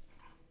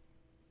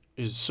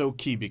is so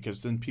key,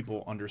 because then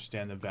people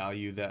understand the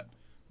value that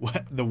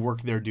what the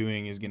work they're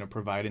doing is going to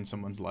provide in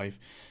someone's life.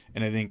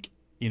 And I think,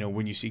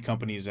 when you see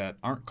companies that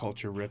aren't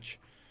culture rich,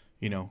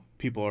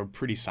 people are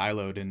pretty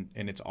siloed,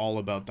 and it's all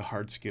about the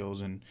hard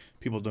skills, and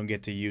people don't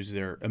get to use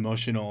their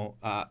emotional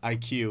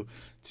IQ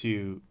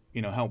to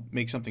help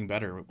make something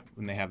better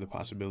when they have the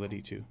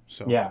possibility to.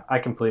 So yeah, I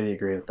completely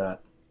agree with that.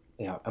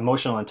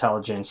 Emotional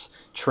intelligence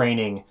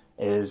training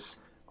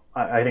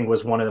I think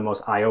was one of the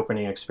most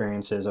eye-opening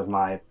experiences of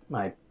my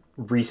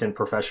recent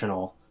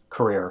professional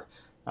career.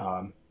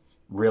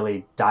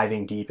 Really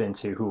diving deep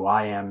into who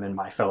I am and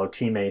my fellow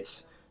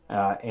teammates,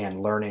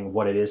 and learning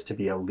what it is to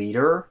be a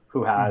leader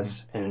who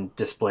has and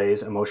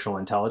displays emotional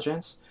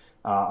intelligence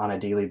on a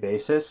daily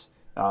basis.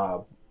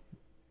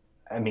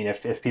 I mean,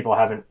 if people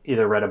haven't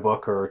either read a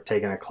book or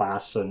taken a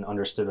class and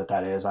understood what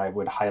that is, I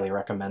would highly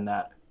recommend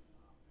that.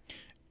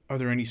 Are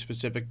there any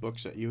specific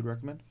books that you would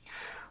recommend?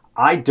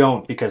 I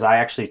don't, because I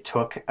actually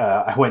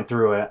I went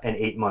through an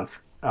 8-month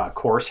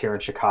course here in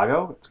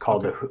Chicago. It's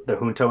called the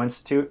Junto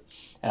Institute,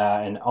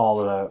 and all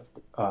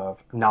the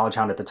Knowledge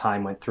Hound at the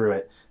time went through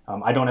it.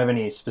 I don't have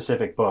any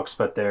specific books,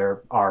 but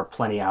there are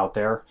plenty out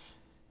there.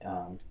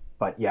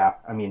 But yeah,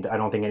 I mean, I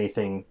don't think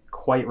anything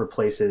quite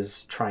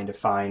replaces trying to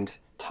find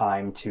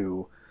time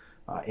to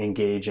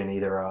engage in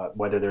either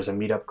whether there's a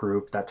meetup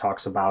group that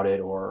talks about it,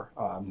 or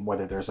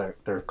whether there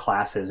are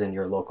classes in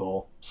your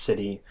local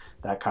city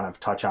that kind of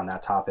touch on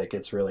that topic.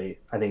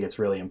 I think it's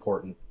really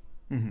important.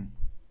 Mm-hmm.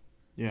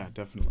 Yeah,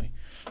 definitely.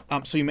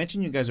 So you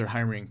mentioned you guys are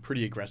hiring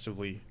pretty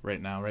aggressively right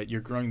now, right?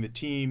 You're growing the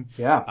team.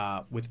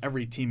 Yeah. With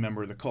every team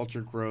member, the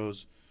culture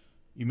grows.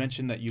 You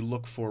mentioned that you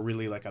look for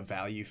really like a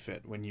value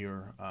fit when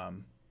you're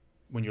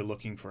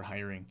looking for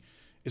hiring.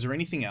 Is there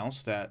anything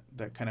else that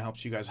kind of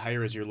helps you guys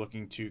hire as you're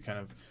looking to kind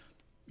of,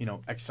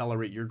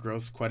 accelerate your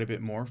growth quite a bit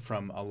more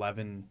from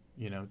 11,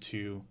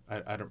 to,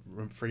 I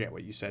don't forget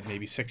what you said,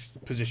 maybe 6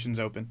 positions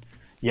open?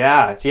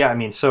 Yeah. I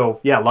mean, so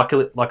yeah,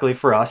 luckily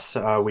for us,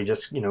 we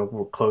just,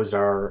 closed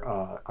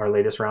our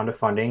latest round of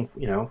funding,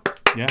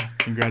 Yeah.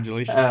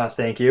 Congratulations.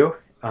 Thank you.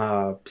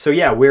 So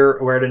yeah,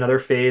 we're at another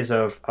phase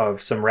of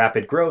some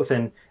rapid growth,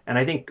 and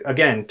I think,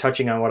 again,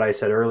 touching on what I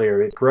said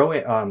earlier,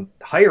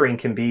 hiring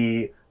can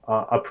be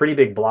a pretty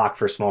big block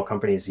for small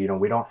companies.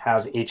 We don't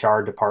have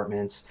HR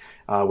departments,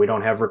 we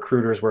don't have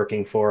recruiters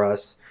working for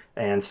us,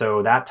 and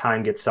so that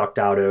time gets sucked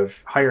out of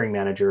hiring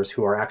managers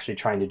who are actually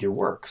trying to do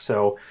work.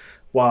 So,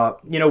 well,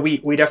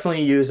 we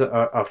definitely use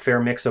a fair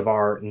mix of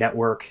our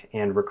network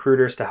and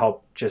recruiters to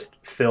help just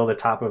fill the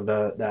top of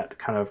that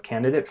kind of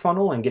candidate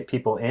funnel and get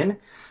people in.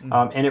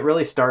 And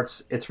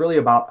it's really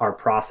about our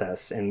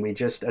process. And we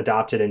just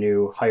adopted a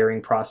new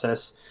hiring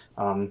process.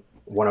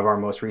 One of our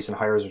most recent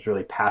hires was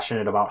really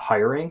passionate about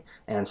hiring.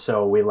 And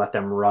so we let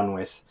them run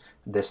with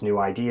this new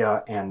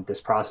idea, and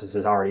this process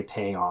is already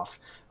paying off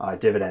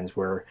dividends,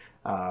 where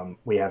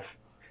we have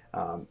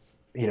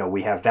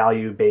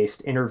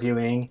value-based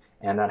interviewing,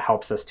 and that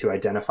helps us to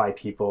identify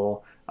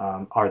people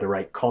are the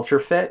right culture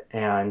fit.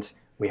 And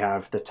we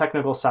have the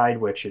technical side,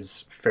 which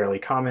is fairly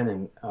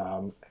common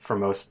and for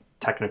most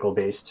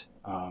technical-based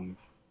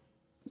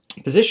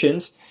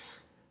positions.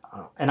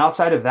 And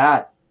outside of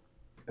that,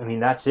 I mean,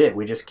 that's it.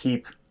 We just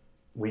keep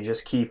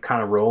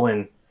kind of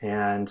rolling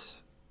and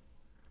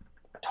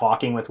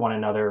talking with one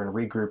another and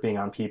regrouping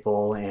on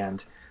people,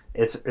 and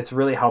it's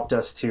really helped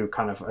us to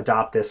kind of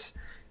adopt this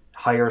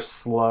hire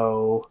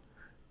slow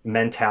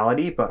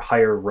mentality, but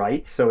hire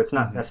right. So it's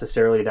not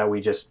necessarily that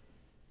we just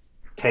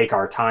take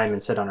our time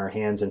and sit on our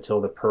hands until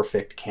the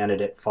perfect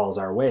candidate falls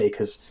our way,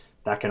 because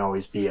that can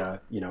always be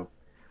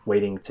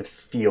waiting to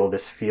feel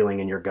this feeling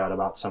in your gut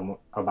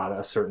about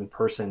a certain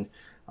person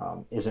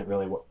isn't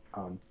really what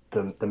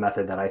the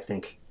method that I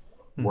think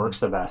works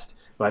the best.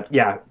 But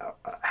yeah,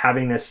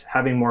 having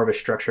more of a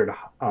structured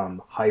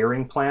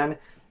hiring plan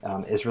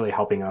is really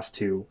helping us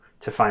to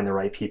find the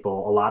right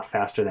people a lot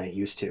faster than it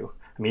used to.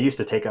 I mean, it used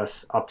to take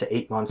us up to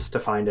 8 months to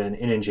find an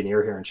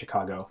engineer here in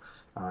Chicago,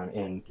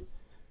 and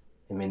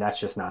I mean, that's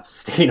just not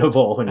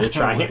sustainable when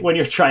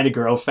you're trying to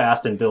grow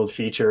fast and build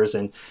features,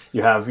 and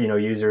you have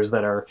users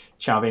that are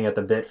chomping at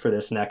the bit for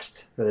this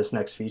next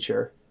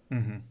feature.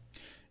 Mm-hmm.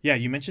 Yeah,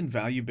 you mentioned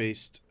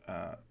value-based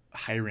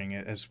hiring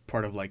as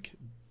part of like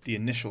the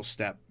initial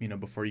step,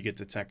 before you get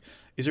to tech.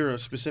 Is there a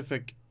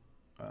specific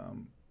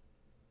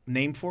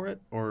name for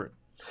it, or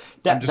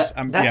That's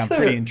I'm pretty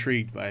the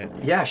intrigued by it.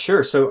 Yeah,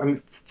 sure. So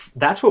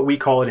that's what we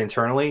call it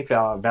internally,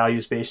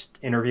 values-based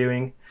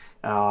interviewing.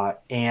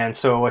 And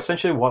so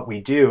essentially what we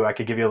do, I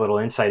could give you a little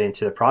insight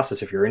into the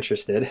process if you're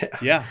interested.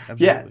 Yeah, Yeah,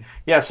 absolutely.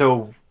 yeah.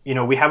 So,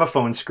 we have a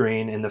phone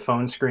screen, and the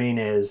phone screen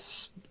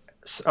is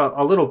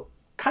a little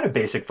kind of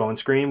basic phone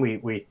screen.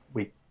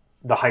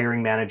 The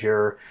hiring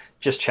manager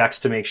just checks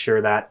to make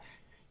sure that,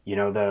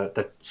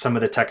 the some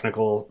of the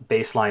technical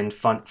baseline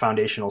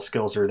foundational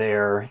skills are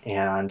there,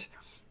 and,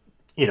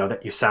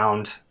 that you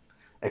sound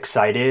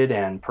excited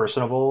and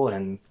personable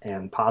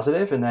and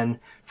positive. And then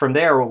from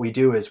there, what we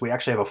do is we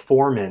actually have a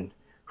foreman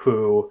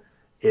who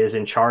is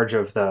in charge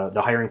of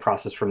the hiring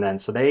process from then.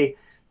 So they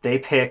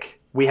pick,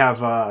 we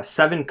have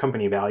 7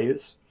 company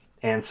values.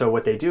 And so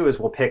what they do is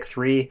we'll pick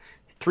three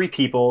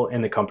people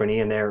in the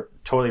company, and they're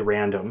totally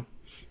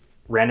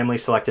randomly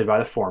selected by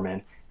the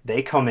foreman.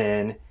 They come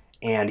in,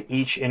 and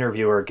each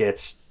interviewer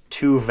gets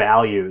 2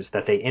 values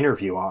that they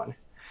interview on.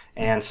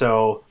 And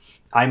so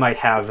I might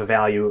have the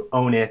value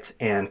own it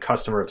and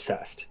customer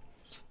obsessed.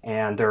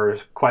 And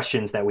there's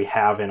questions that we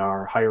have in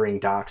our hiring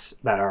docs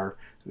that are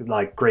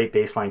like great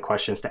baseline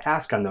questions to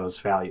ask on those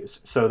values.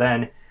 So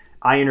then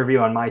I interview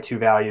on my 2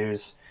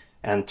 values,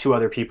 and 2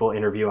 other people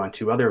interview on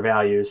 2 other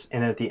values.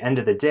 And at the end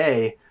of the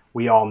day,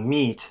 we all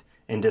meet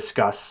and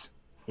discuss,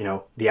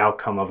 the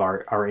outcome of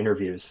our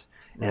interviews.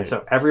 Right. And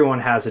so everyone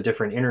has a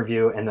different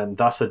interview, and then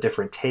thus a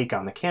different take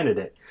on the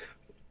candidate.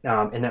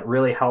 And that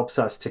really helps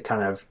us to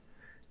kind of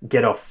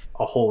get a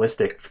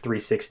holistic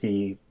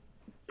 360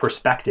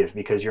 perspective,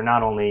 because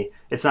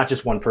it's not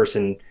just one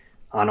person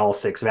on all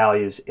 6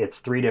 values, it's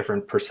 3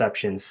 different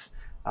perceptions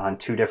on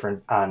 2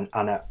 different, on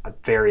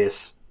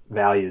various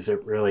values.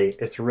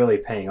 It's really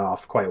paying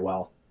off quite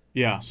well.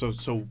 Yeah,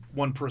 so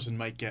one person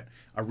might get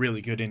a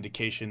really good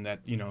indication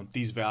that,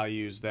 these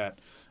values that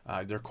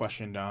they're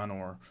questioned on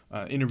or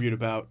interviewed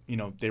about,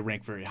 they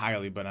rank very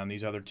highly, but on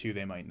these other 2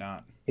 they might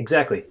not.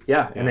 Exactly.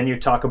 Yeah. And then you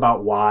talk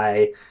about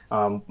why.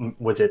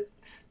 Was it,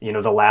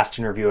 the last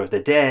interview of the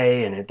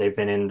day, and they've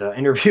been in the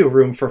interview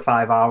room for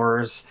 5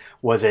 hours?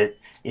 Was it,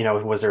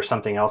 was there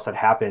something else that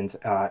happened?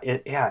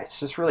 It's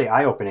just really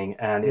eye-opening.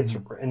 And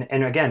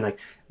and again, like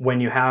when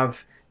you have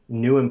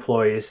new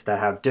employees that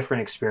have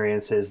different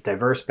experiences,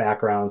 diverse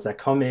backgrounds, that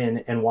come in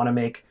and want to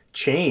make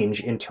change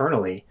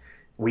internally,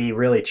 we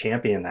really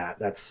champion that.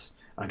 That's,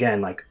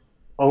 again, like,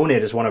 own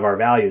it is one of our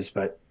values,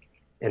 but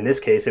in this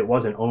case, it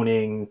wasn't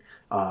owning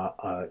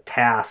a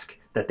task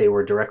that they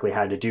were directly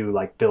had to do,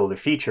 like build a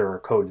feature or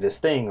code this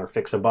thing or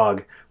fix a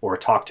bug or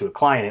talk to a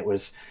client. It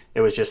was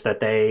just that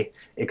they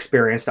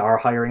experienced our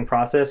hiring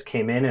process,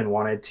 came in and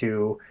wanted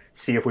to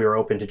see if we were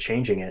open to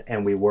changing it,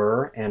 and we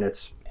were, and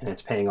it's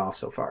paying off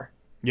so far.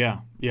 Yeah,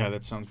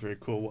 that sounds very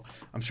cool. Well,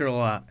 I'm sure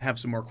I'll have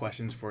some more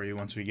questions for you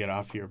once we get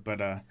off here, but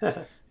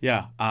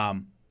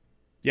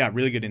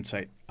really good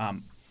insight.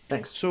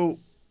 Thanks. So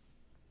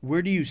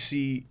where do you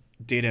see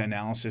data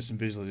analysis and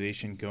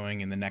visualization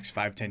going in the next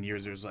 5-10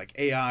 years? There's like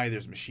AI,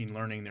 there's machine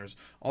learning, there's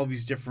all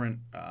these different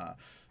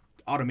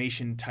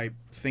automation type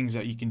things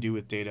that you can do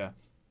with data.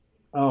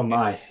 Oh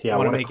my, yeah.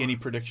 Want to make any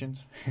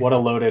predictions? What a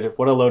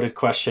loaded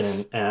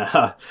question,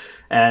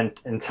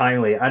 and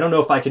timely. I don't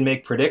know if I can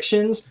make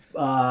predictions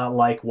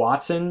like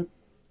Watson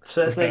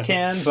says they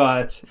can,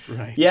 but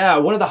right. Yeah,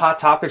 one of the hot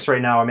topics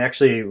right now, I'm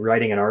actually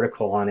writing an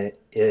article on it,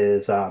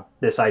 is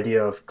this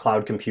idea of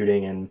cloud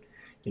computing, and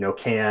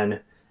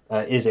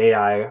is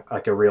AI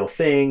like a real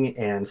thing?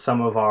 And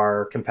some of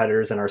our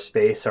competitors in our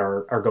space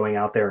are going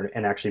out there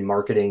and actually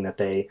marketing that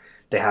they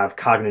have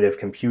cognitive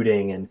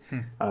computing, and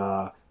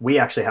we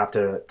actually have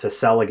to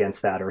sell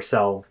against that, or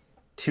sell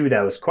to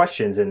those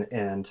questions.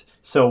 And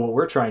so what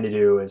we're trying to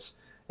do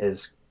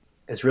is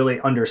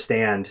really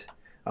understand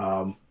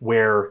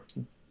where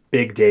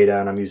big data,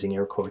 and I'm using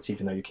air quotes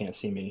even though you can't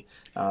see me,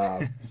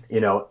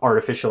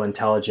 artificial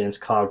intelligence,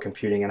 cloud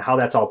computing, and how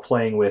that's all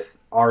playing with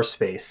our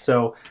space.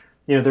 So,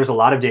 there's a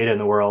lot of data in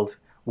the world.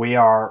 We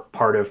are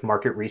part of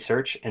market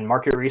research, and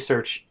market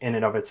research in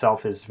and of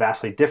itself is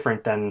vastly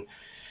different than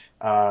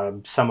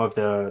some of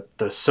the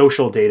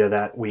social data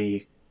that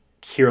we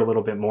hear a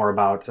little bit more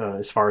about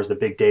as far as the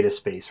big data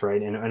space,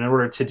 right? And in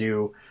order to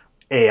do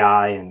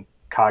AI and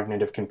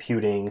cognitive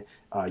computing,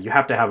 you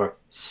have to have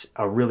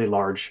a really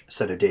large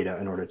set of data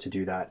in order to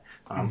do that.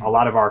 A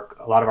lot of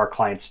our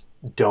clients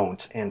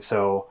don't, and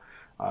so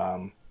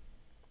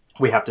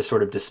we have to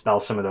sort of dispel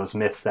some of those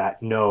myths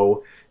that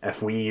no,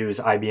 if we use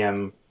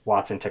IBM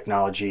Watson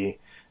technology,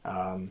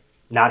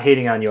 not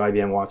hating on you,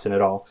 IBM Watson,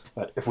 at all,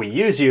 but if we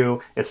use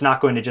you, it's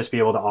not going to just be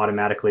able to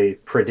automatically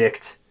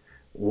predict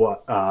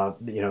what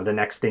the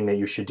next thing that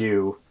you should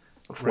do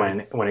when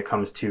it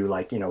comes to,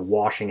 like,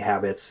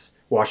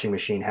 washing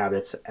machine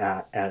habits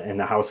in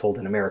the household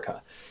in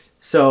America.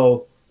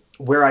 So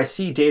where I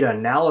see data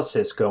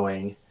analysis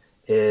going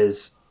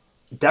is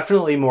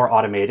definitely more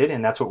automated,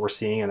 and that's what we're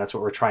seeing, and that's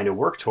what we're trying to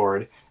work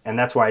toward. And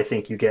that's why I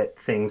think you get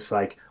things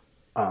like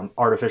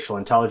artificial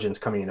intelligence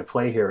coming into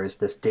play here is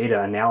this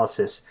data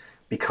analysis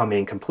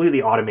becoming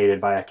completely automated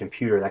by a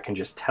computer that can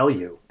just tell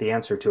you the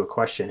answer to a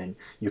question, and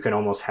you can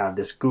almost have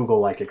this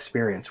Google-like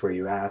experience where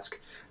you ask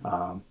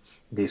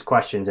these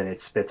questions and it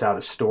spits out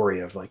a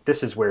story of like,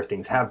 this is where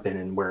things have been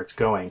and where it's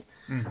going.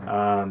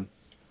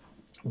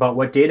 But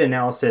what data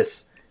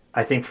analysis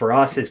I think for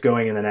us is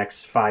going in the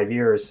next 5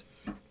 years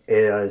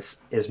is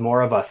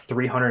more of a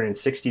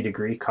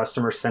 360-degree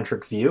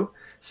customer-centric view.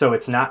 So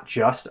it's not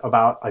just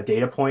about a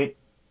data point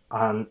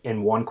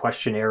in one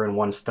questionnaire in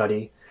one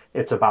study.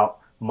 It's about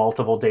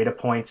multiple data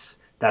points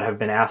that have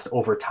been asked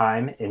over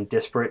time in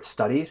disparate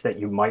studies that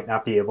you might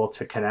not be able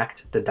to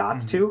connect the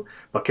dots to,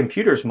 but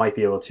computers might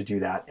be able to do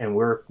that. And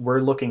we're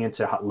looking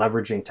into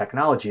leveraging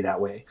technology that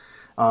way.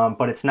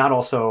 But it's not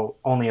also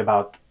only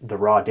about the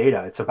raw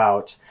data. It's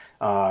about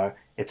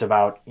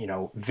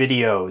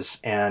videos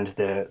and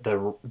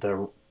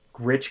the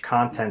rich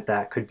content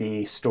that could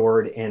be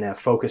stored in a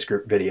focus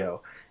group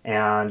video,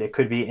 and it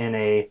could be in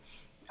a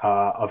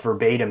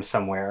verbatim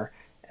somewhere.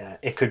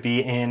 It could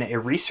be in a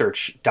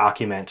research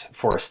document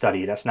for a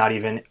study that's not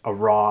even a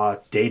raw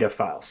data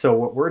file. So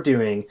what we're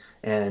doing,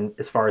 and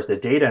as far as the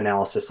data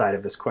analysis side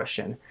of this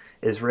question,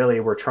 is really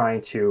we're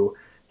trying to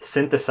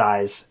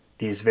synthesize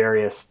these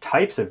various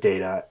types of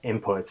data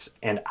inputs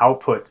and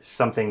output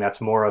something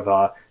that's more of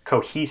a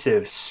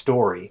cohesive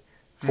story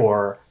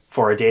for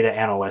a data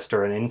analyst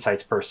or an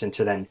insights person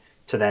to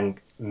then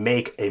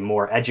make a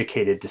more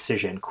educated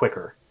decision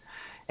quicker.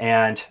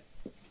 And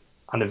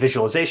on the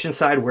visualization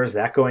side, where's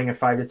that going in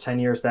 5 to 10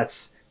 years?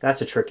 That's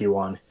a tricky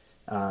one.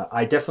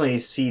 I definitely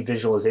see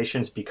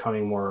visualizations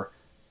becoming more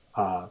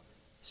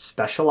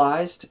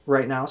specialized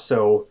right now.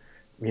 So,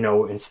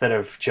 instead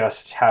of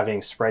just having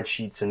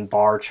spreadsheets and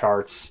bar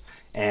charts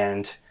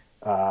and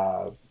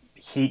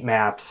heat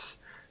maps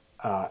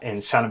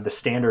and kind of the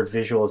standard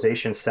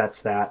visualization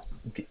sets that,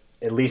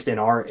 at least in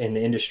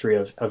the industry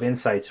of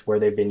insights, where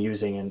they've been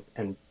using,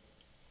 and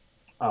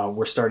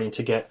we're starting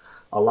to get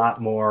a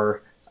lot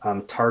more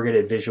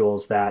targeted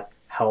visuals that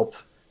help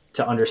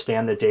to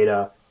understand the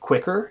data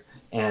quicker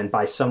and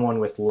by someone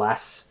with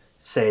less,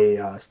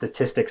 say,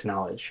 statistics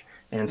knowledge.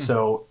 And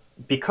so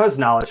because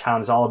Knowledge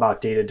Hound is all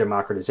about data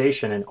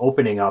democratization and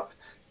opening up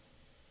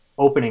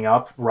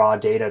raw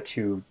data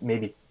to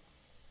maybe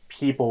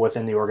people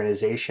within the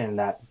organization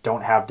that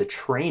don't have the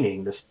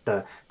training,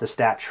 the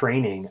stat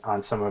training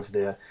on some of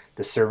the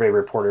survey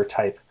reporter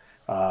type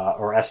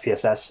or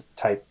SPSS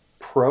type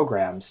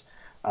programs,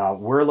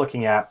 we're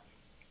looking at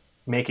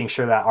making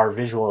sure that our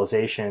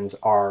visualizations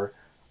are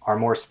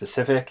more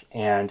specific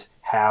and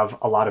have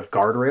a lot of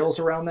guardrails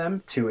around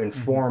them to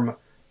inform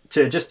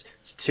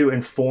to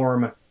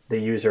inform the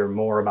user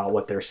more about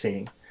what they're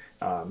seeing,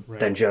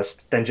 than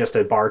just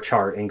a bar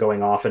chart and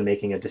going off and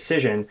making a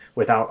decision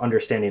without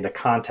understanding the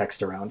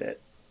context around it.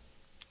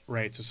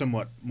 Right. So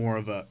somewhat more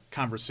of a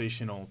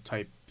conversational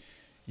type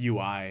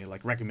UI,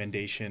 like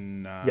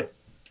recommendation. Yep.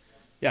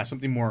 Yeah,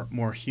 something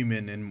more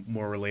human and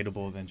more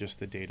relatable than just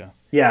the data.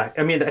 Yeah,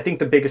 I mean, I think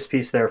the biggest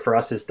piece there for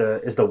us is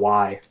the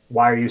why.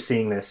 Why are you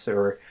seeing this,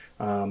 or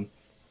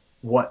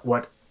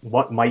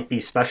what might be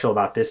special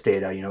about this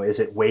data?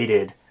 Is it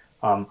weighted?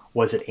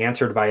 Was it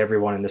answered by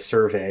everyone in the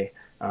survey?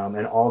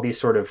 And all these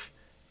sort of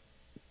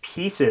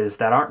pieces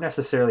that aren't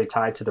necessarily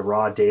tied to the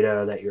raw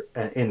data that you're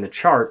in the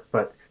chart,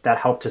 but that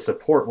help to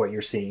support what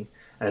you're seeing.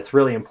 And it's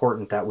really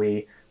important that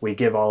we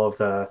give all of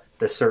the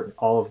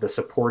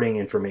supporting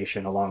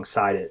information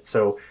alongside it.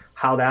 So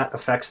how that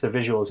affects the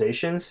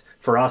visualizations,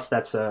 for us,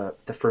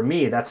 for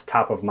me, that's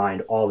top of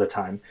mind all the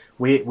time.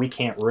 We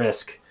can't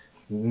risk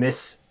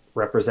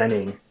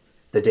misrepresenting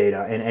the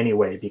data in any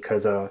way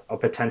because a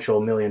potential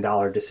 $1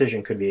 million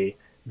decision could be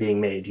being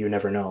made. You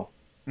never know.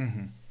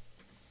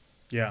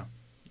 Yeah,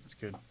 that's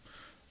good.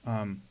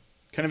 Kind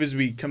of as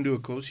we come to a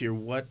close here,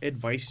 what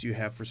advice do you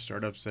have for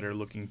startups that are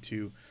looking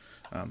to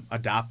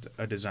adopt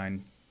a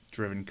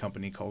design-driven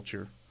company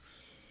culture?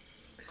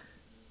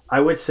 I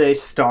would say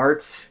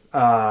start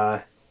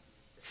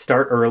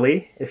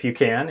early if you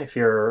can. If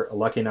you're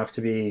lucky enough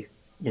to be,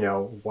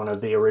 one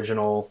of the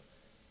original,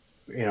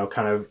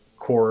 kind of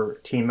core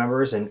team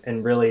members,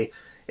 and really,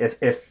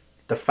 if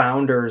the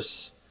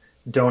founders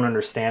don't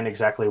understand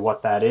exactly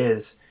what that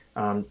is,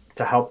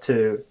 to help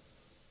to,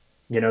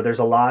 there's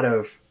a lot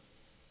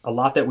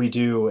that we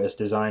do as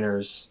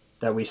designers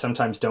that we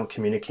sometimes don't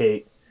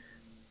communicate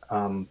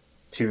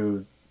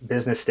to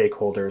business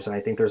stakeholders, and I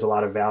think there's a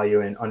lot of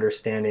value in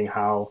understanding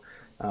how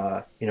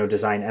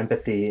design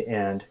empathy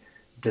and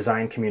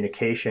design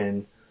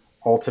communication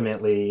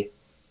ultimately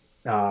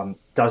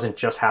doesn't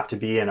just have to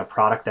be in a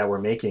product that we're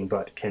making,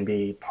 but can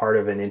be part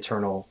of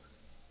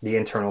the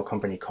internal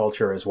company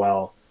culture as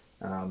well.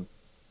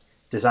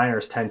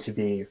 Designers tend to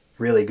be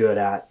really good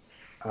at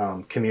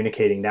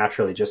communicating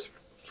naturally, just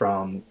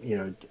from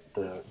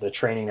the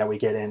training that we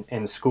get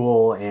in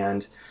school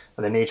and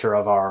the nature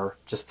of our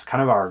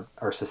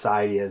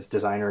society as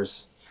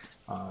designers.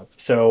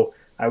 So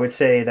I would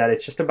say that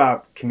it's just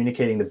about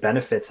communicating the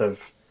benefits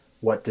of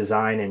what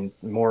design and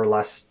more or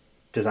less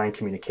design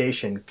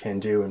communication can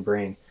do and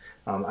bring.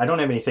 I don't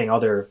have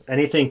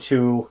anything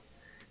too,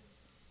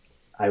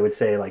 I would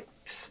say, like,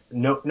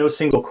 no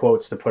single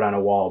quotes to put on a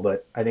wall,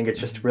 but I think it's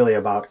just really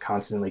about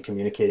constantly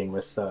communicating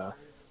with the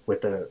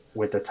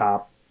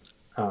top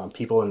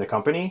people in the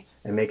company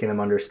and making them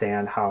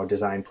understand how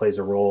design plays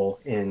a role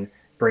in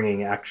bringing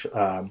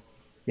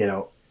you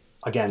know,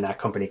 again, that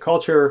company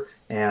culture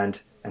and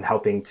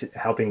helping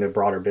the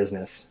broader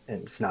business,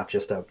 and it's not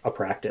just a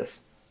practice.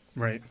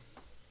 Right.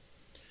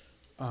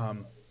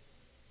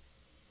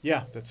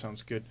 Yeah, that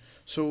sounds good.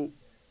 So,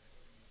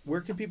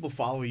 where can people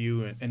follow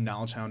you in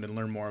Knowledge Hound and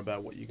learn more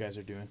about what you guys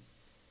are doing?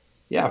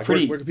 Yeah, Like, where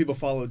pretty. can people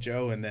follow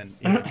Joe and then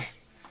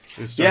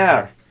just start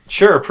Yeah, there?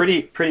 sure.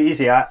 Pretty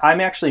easy. I'm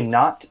actually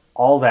not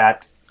all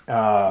that.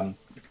 Um,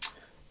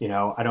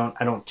 I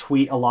don't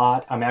tweet a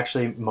lot. I'm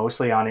actually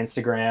mostly on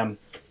Instagram.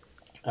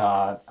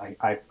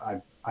 I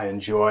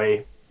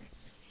enjoy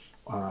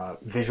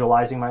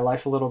visualizing my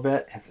life a little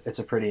bit. It's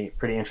a pretty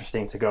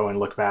interesting to go and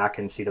look back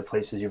and see the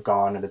places you've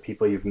gone and the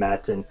people you've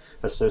met and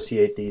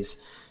associate these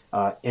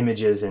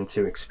images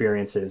into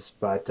experiences.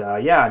 But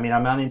yeah, I mean,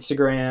 I'm on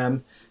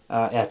Instagram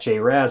at J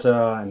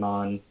Razza. I'm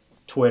on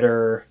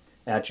Twitter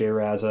at J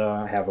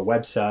Razza. I have a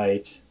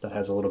website that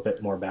has a little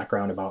bit more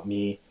background about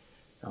me.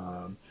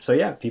 So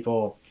yeah,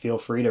 people feel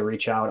free to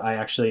reach out. I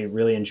actually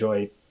really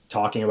enjoy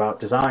talking about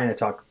design.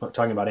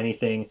 Talking about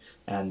anything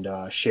and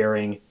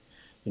sharing,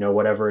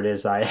 whatever it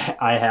is I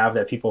have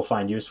that people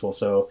find useful.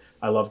 So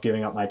I love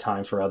giving up my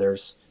time for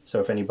others. So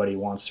if anybody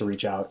wants to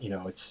reach out,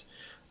 it's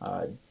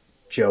uh,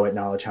 Joe at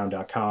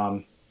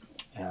knowledgehound.com,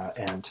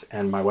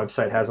 and my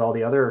website has all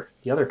the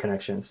other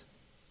connections.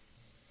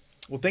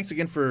 Well, thanks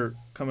again for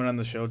coming on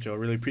the show, Joe.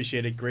 Really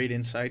appreciate it. Great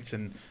insights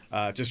and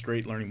just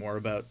great learning more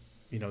about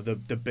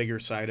the bigger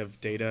side of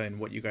data and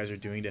what you guys are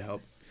doing to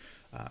help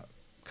uh,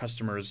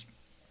 customers.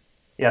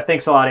 Yeah,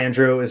 thanks a lot,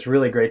 Andrew. It was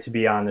really great to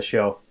be on the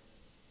show.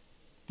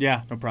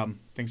 Yeah, no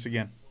problem. Thanks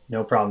again.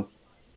 No problem.